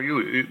project for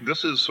you?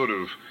 This is sort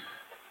of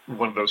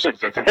one of those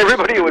things I think...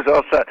 Everybody was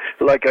also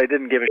like I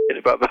didn't give a shit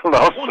about the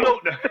last one. No.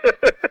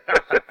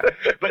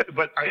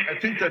 but I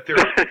think that there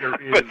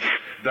is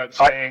that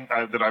saying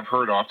that I've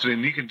heard often,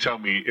 and you can tell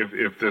me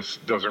if this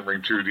doesn't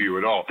ring true to you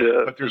at all,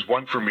 but there's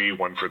one for me,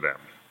 one for them.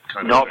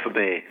 Not for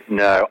me,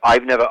 no.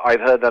 I've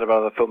heard that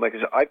about other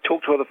filmmakers. I've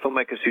talked to other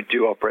filmmakers who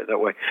do operate that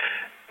way.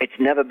 It's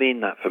never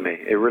been that for me.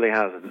 It really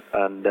hasn't.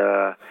 And,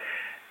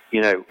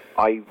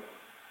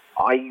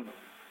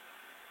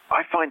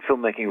 I find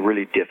filmmaking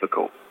really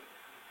difficult.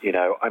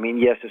 I mean,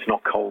 yes, it's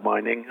not coal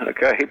mining,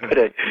 okay?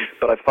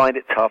 But I find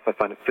it tough. I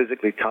find it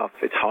physically tough.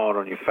 It's hard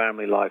on your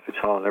family life. It's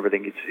hard on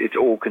everything. It's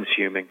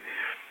all-consuming.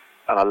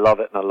 And I love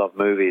it, and I love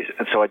movies.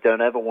 And so I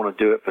don't ever want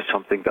to do it for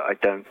something that I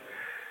don't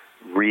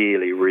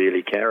really,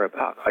 really care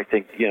about. I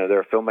think, there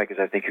are filmmakers,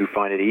 I think, who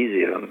find it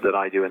easier than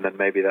I do, and then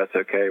maybe that's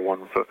okay,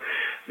 one for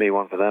me,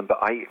 one for them. But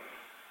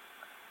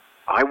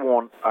I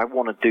want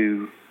to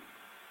do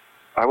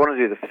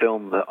the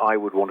film that I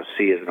would want to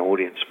see as an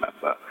audience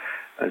member.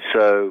 And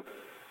so,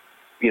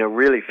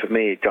 really for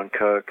me,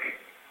 Dunkirk,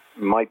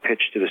 my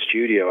pitch to the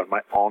studio and my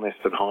honest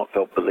and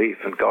heartfelt belief,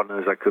 and God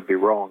knows I could be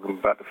wrong, I'm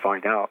about to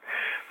find out,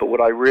 but what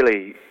I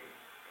really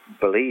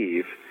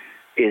believe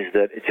is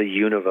that it's a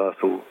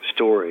universal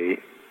story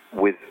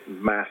with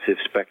massive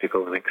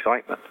spectacle and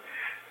excitement.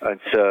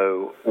 And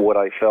so what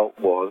I felt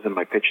was, and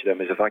my pitch to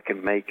them, is if I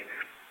can make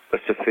a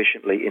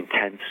sufficiently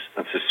intense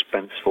and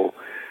suspenseful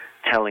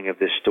telling of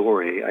this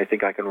story, I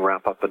think I can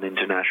wrap up an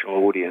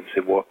international audience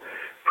in what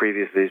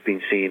previously has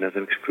been seen as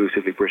an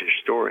exclusively British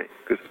story,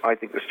 because I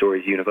think the story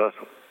is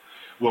universal.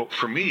 Well,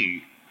 for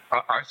me,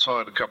 I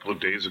saw it a couple of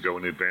days ago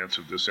in advance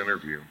of this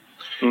interview,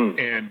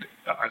 and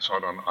I saw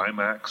it on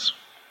IMAX.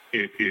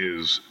 It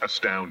is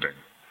astounding.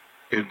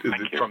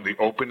 From the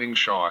opening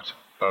shot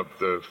of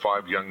the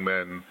 5 young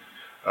men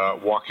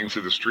walking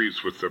through the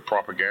streets with the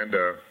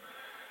propaganda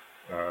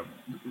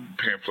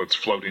pamphlets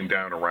floating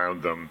down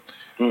around them,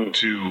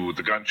 to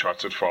the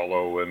gunshots that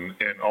follow, and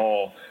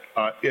all,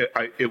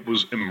 it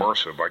was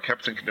immersive. I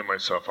kept thinking to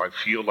myself, I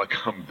feel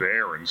like I'm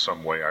there in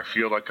some way. I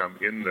feel like I'm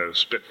in the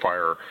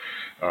Spitfire,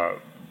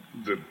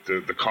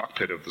 the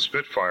cockpit of the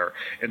Spitfire.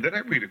 And then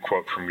I read a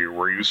quote from you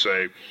where you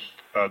say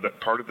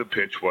that part of the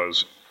pitch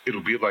was,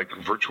 it'll be like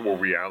virtual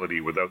reality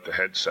without the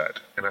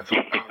headset. And I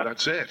thought, oh,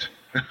 that's it.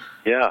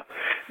 Yeah.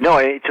 No,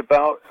 it's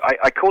about,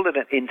 I call it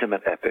an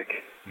intimate epic.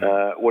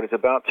 What it's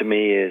about to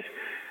me is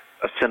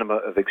a cinema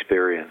of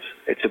experience.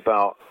 It's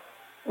about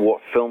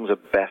what films are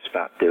best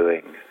about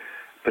doing,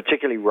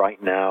 particularly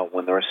right now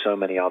when there are so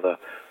many other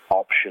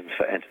options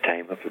for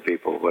entertainment for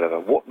people, whatever.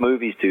 What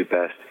movies do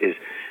best is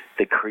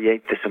they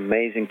create this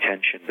amazing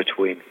tension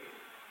between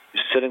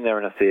sitting there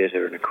in a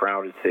theater, in a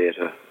crowded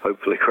theater,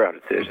 hopefully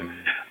crowded theater,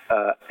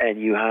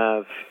 and you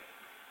have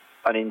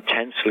an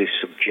intensely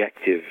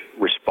subjective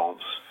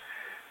response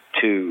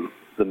to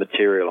the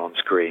material on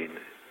screen.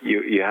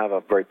 You have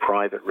a very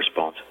private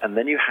response, and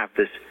then you have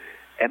this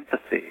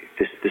empathy,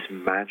 this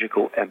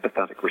magical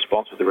empathetic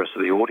response with the rest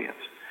of the audience.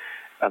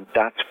 And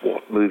that's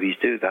what movies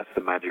do. That's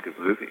the magic of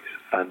movies.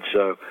 And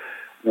so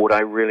what I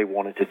really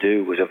wanted to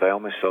do was avail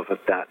myself of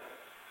that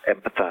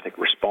empathetic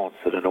response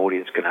that an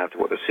audience can have to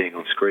what they're seeing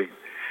on screen.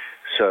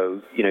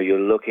 So, you're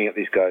looking at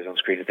these guys on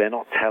screen. They're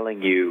not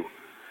telling you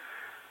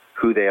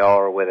who they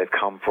are or where they've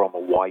come from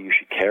or why you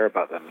should care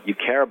about them. You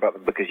care about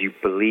them because you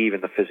believe in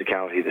the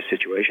physicality of the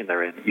situation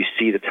they're in. You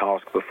see the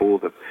task before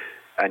them,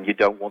 and you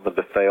don't want them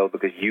to fail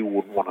because you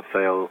wouldn't want to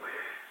fail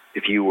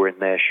if you were in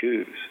their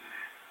shoes.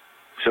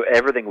 So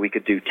everything we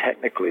could do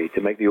technically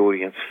to make the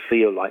audience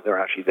feel like they're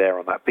actually there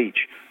on that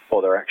beach,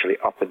 or they're actually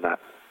up in that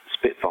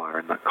Spitfire,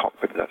 in that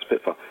cockpit of that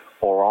Spitfire,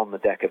 or on the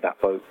deck of that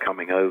boat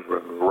coming over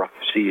in the rough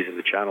seas of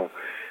the channel,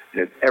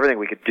 everything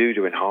we could do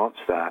to enhance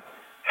that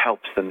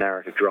helps the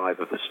narrative drive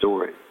of the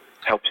story,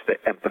 helps the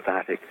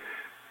empathetic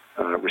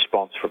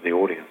response from the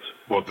audience.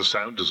 Well, the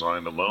sound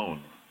design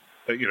alone,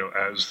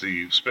 as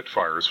the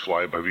Spitfires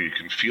fly above you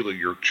can feel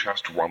your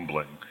chest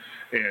rumbling.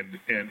 And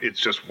it's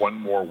just one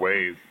more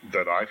way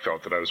that I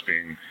felt that I was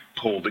being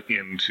pulled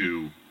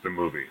into the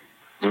movie.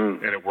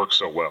 And it works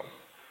so well.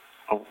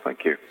 Oh,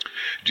 thank you.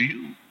 Do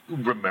you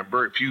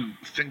remember, if you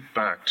think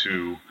back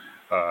to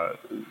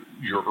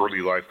your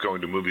early life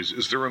going to movies,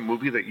 is there a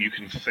movie that you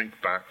can think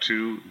back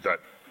to that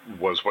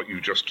was what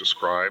you just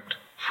described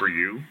for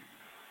you?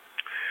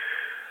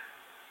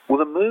 Well,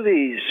 the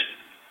movies,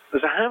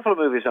 there's a handful of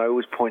movies I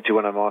always point to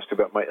when I'm asked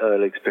about my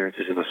early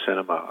experiences in the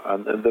cinema.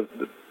 And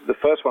the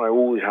first one I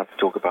always have to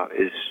talk about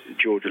is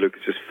George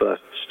Lucas's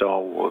first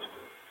Star Wars.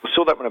 I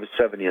saw that when I was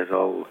 7 years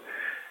old.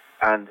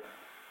 And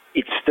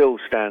it still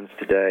stands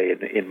today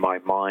in my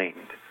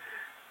mind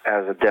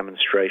as a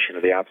demonstration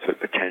of the absolute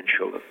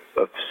potential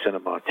of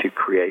cinema to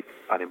create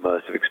an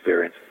immersive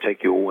experience,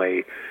 take you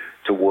away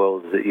to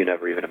worlds that you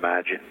never even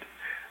imagined.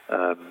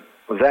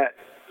 That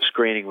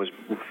screening was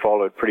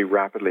followed pretty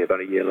rapidly about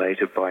a year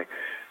later by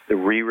the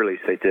re-release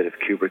they did of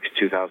Kubrick's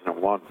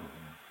 2001.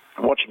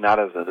 I'm watching that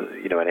as an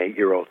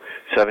 8-year-old,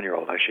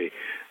 7-year-old actually.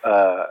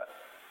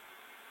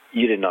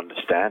 You didn't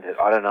understand it.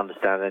 I don't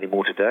understand it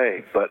anymore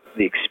today, but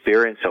the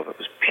experience of it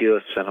was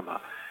pure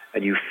cinema.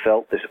 And you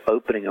felt this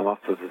opening up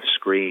of the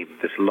screen,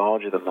 this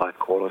larger-than-life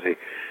quality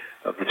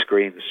of the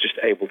screen that's just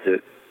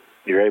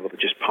you're able to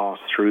just pass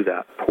through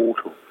that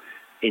portal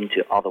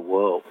into other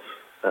worlds.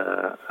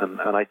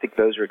 And I think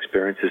those are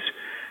experiences,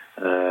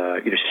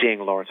 seeing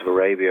Lawrence of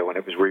Arabia when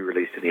it was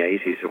re-released in the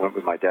 80s. I went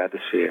with my dad to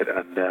see it,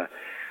 and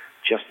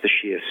just the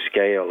sheer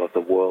scale of the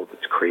world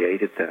that's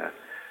created there,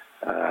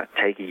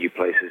 taking you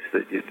places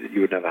that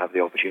you would never have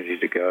the opportunity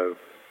to go.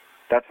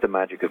 That's the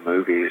magic of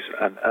movies,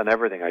 and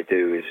everything I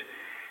do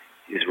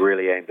is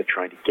really aimed at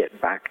trying to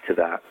get back to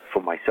that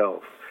for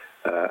myself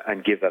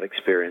and give that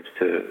experience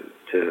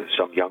to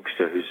some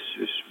youngster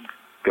who's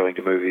going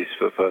to movies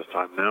for the first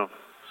time now.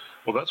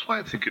 Well, that's why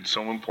I think it's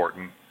so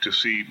important to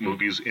see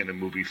movies in a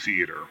movie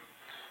theater.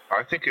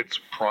 I think it's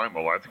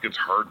primal. I think it's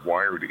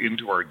hardwired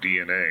into our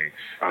DNA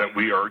that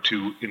we are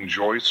to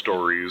enjoy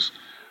stories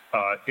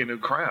in a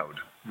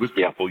crowd with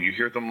people. You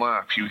hear them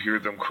laugh, you hear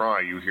them cry,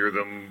 you hear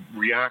them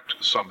react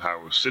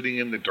somehow. Sitting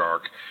in the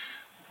dark,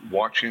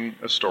 watching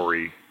a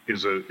story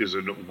is a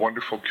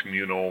wonderful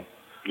communal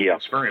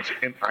experience.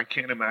 And I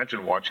can't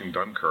imagine watching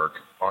Dunkirk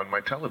on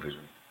my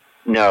television.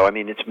 No, I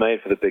mean, it's made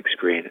for the big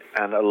screen,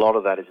 and a lot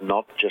of that is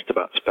not just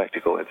about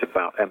spectacle, it's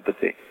about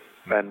empathy.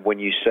 And when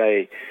you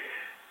say,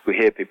 we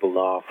hear people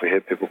laugh, we hear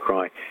people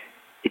cry,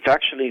 it's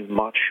actually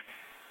much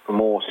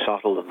more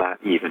subtle than that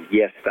even.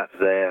 Yes, that's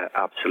there,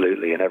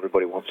 absolutely, and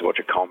everybody wants to watch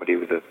a comedy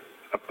with a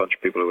bunch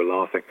of people who are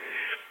laughing.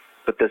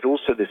 But there's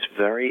also this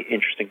very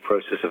interesting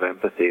process of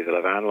empathy that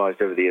I've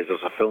analyzed over the years as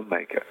a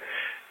filmmaker.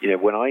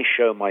 When I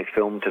show my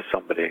film to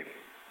somebody,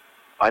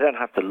 I don't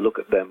have to look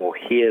at them or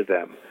hear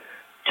them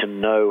to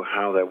know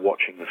how they're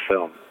watching the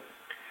film.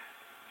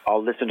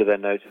 I'll listen to their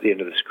notes at the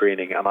end of the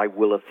screening, and I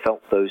will have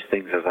felt those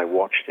things as I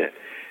watched it.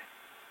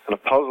 And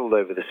I've puzzled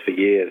over this for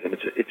years, and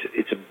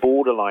it's a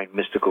borderline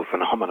mystical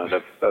phenomenon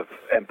of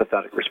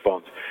empathetic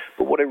response.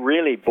 But what it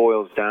really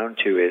boils down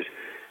to is,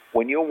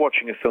 when you're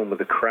watching a film with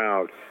a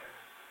crowd,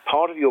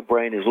 part of your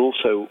brain is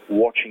also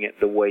watching it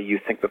the way you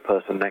think the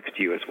person next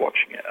to you is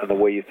watching it, and the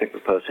way you think the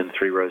person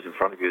 3 rows in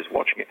front of you is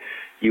watching it.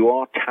 You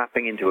are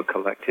tapping into a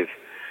collective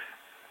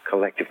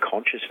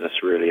consciousness,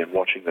 really, and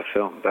watching the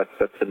film.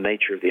 That's the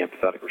nature of the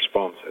empathetic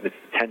response, and it's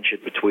the tension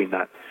between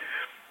that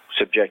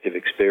subjective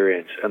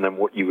experience and then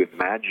what you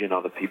imagine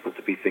other people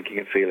to be thinking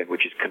and feeling,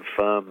 which is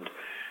confirmed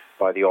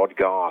by the odd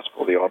gasp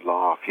or the odd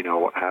laugh,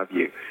 what have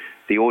you.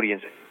 The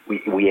audience,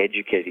 we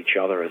educate each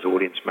other as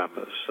audience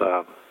members,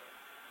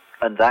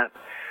 and that,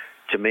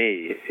 to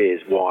me,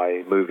 is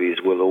why movies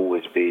will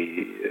always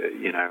be,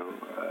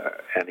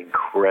 an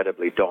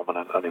incredibly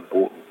dominant and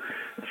important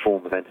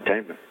form of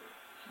entertainment.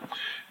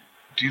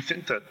 Do you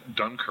think that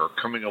Dunkirk,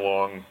 coming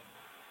along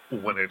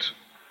when it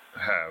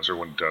has, or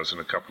when it does in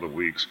a couple of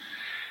weeks,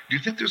 do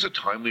you think there's a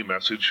timely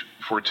message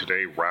for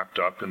today wrapped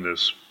up in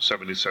this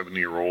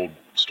 77-year-old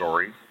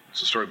story?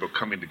 It's a story about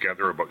coming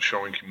together, about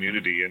showing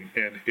community, and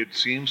it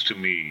seems to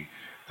me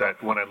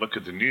that when I look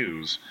at the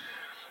news,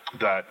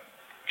 that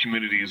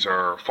communities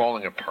are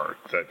falling apart,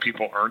 that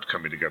people aren't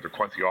coming together,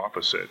 quite the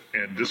opposite.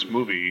 And this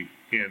movie,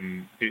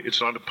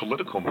 it's not a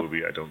political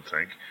movie, I don't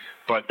think,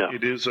 but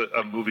it is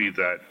a movie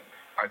that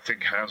I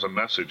think has a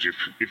message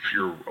if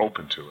you're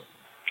open to it.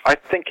 I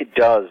think it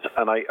does,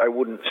 and I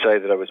wouldn't say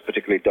that I was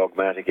particularly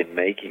dogmatic in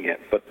making it,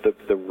 but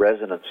the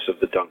resonance of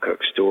the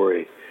Dunkirk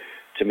story,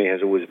 to me,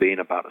 has always been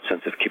about a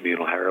sense of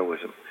communal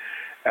heroism.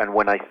 And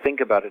when I think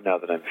about it now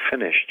that I'm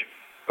finished,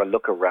 I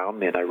look around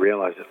me and I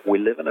realize that we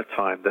live in a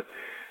time that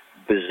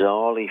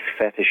bizarrely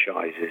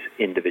fetishizes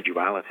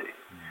individuality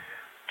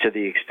to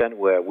the extent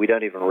where we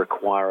don't even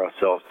require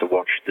ourselves to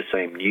watch the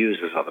same news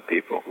as other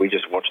people. We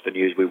just watch the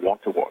news we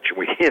want to watch, and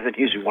we hear the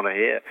news we want to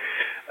hear.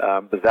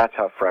 But that's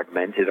how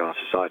fragmented our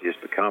society has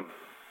become.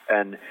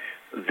 And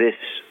this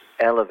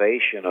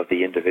elevation of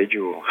the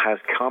individual has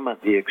come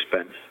at the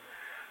expense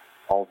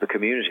of the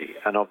community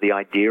and of the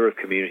idea of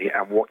community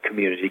and what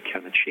community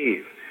can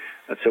achieve.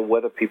 And so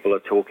whether people are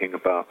talking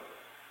about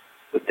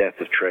the death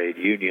of trade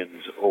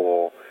unions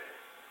or,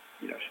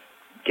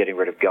 getting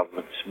rid of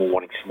government,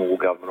 wanting small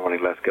government,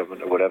 wanting less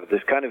government or whatever,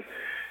 this kind of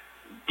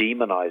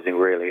demonizing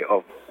really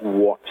of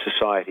what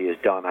society has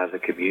done as a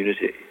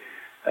community,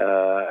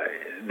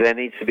 there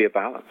needs to be a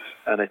balance.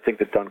 And I think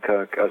that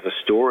Dunkirk as a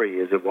story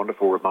is a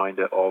wonderful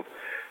reminder of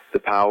the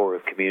power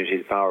of community,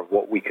 the power of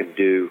what we can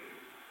do,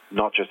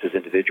 not just as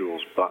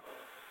individuals, but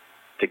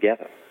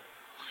together.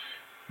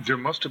 There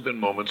must have been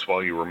moments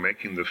while you were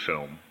making the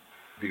film,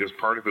 because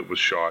part of it was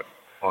shot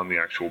on the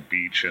actual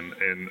beach,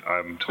 and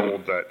I'm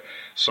told that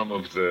some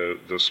of the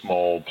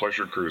small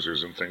pleasure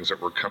cruisers and things that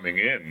were coming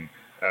in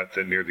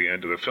near the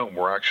end of the film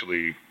were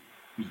actually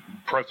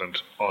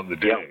present on the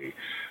day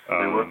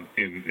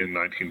in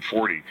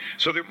 1940.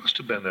 So there must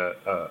have been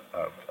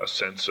a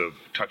sense of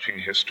touching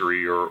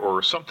history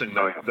or something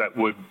that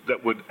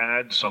would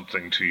add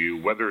something to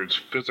you, whether it's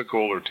physical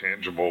or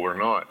tangible or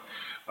not,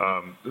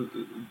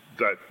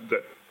 that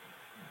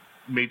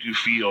made you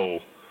feel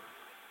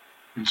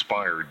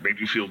inspired, made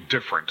you feel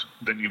different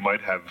than you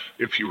might have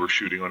if you were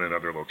shooting on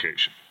another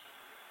location?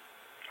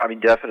 I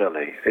mean,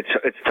 definitely. It's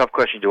a tough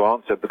question to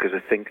answer because I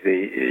think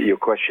your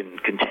question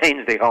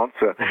contains the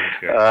answer.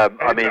 Yeah.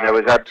 There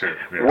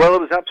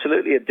was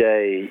absolutely a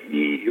day,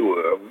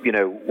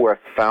 where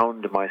I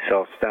found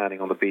myself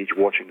standing on the beach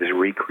watching this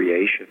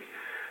recreation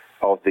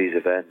of these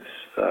events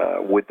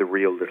with the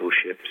real little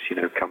ships,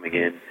 coming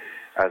in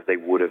as they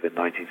would have in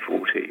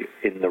 1940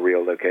 in the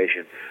real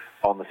location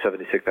on the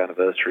 76th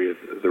anniversary of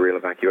the real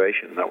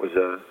evacuation. That was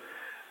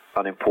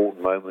an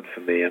important moment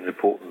for me, an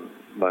important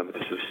moment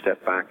to sort of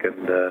step back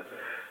and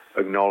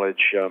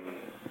acknowledge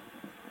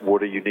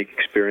what a unique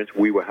experience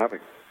we were having.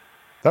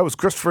 That was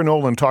Christopher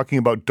Nolan talking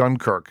about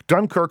Dunkirk.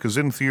 Dunkirk is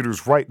in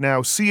theaters right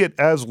now. See it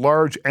as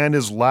large and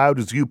as loud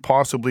as you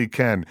possibly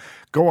can.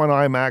 Go on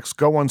IMAX,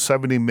 go on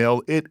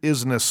 70mm. It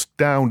is an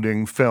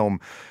astounding film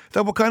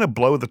that will kind of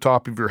blow the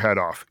top of your head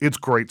off. It's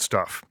great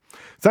stuff.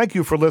 Thank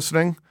you for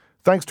listening.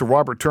 Thanks to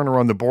Robert Turner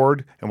on the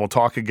board, and we'll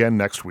talk again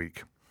next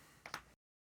week.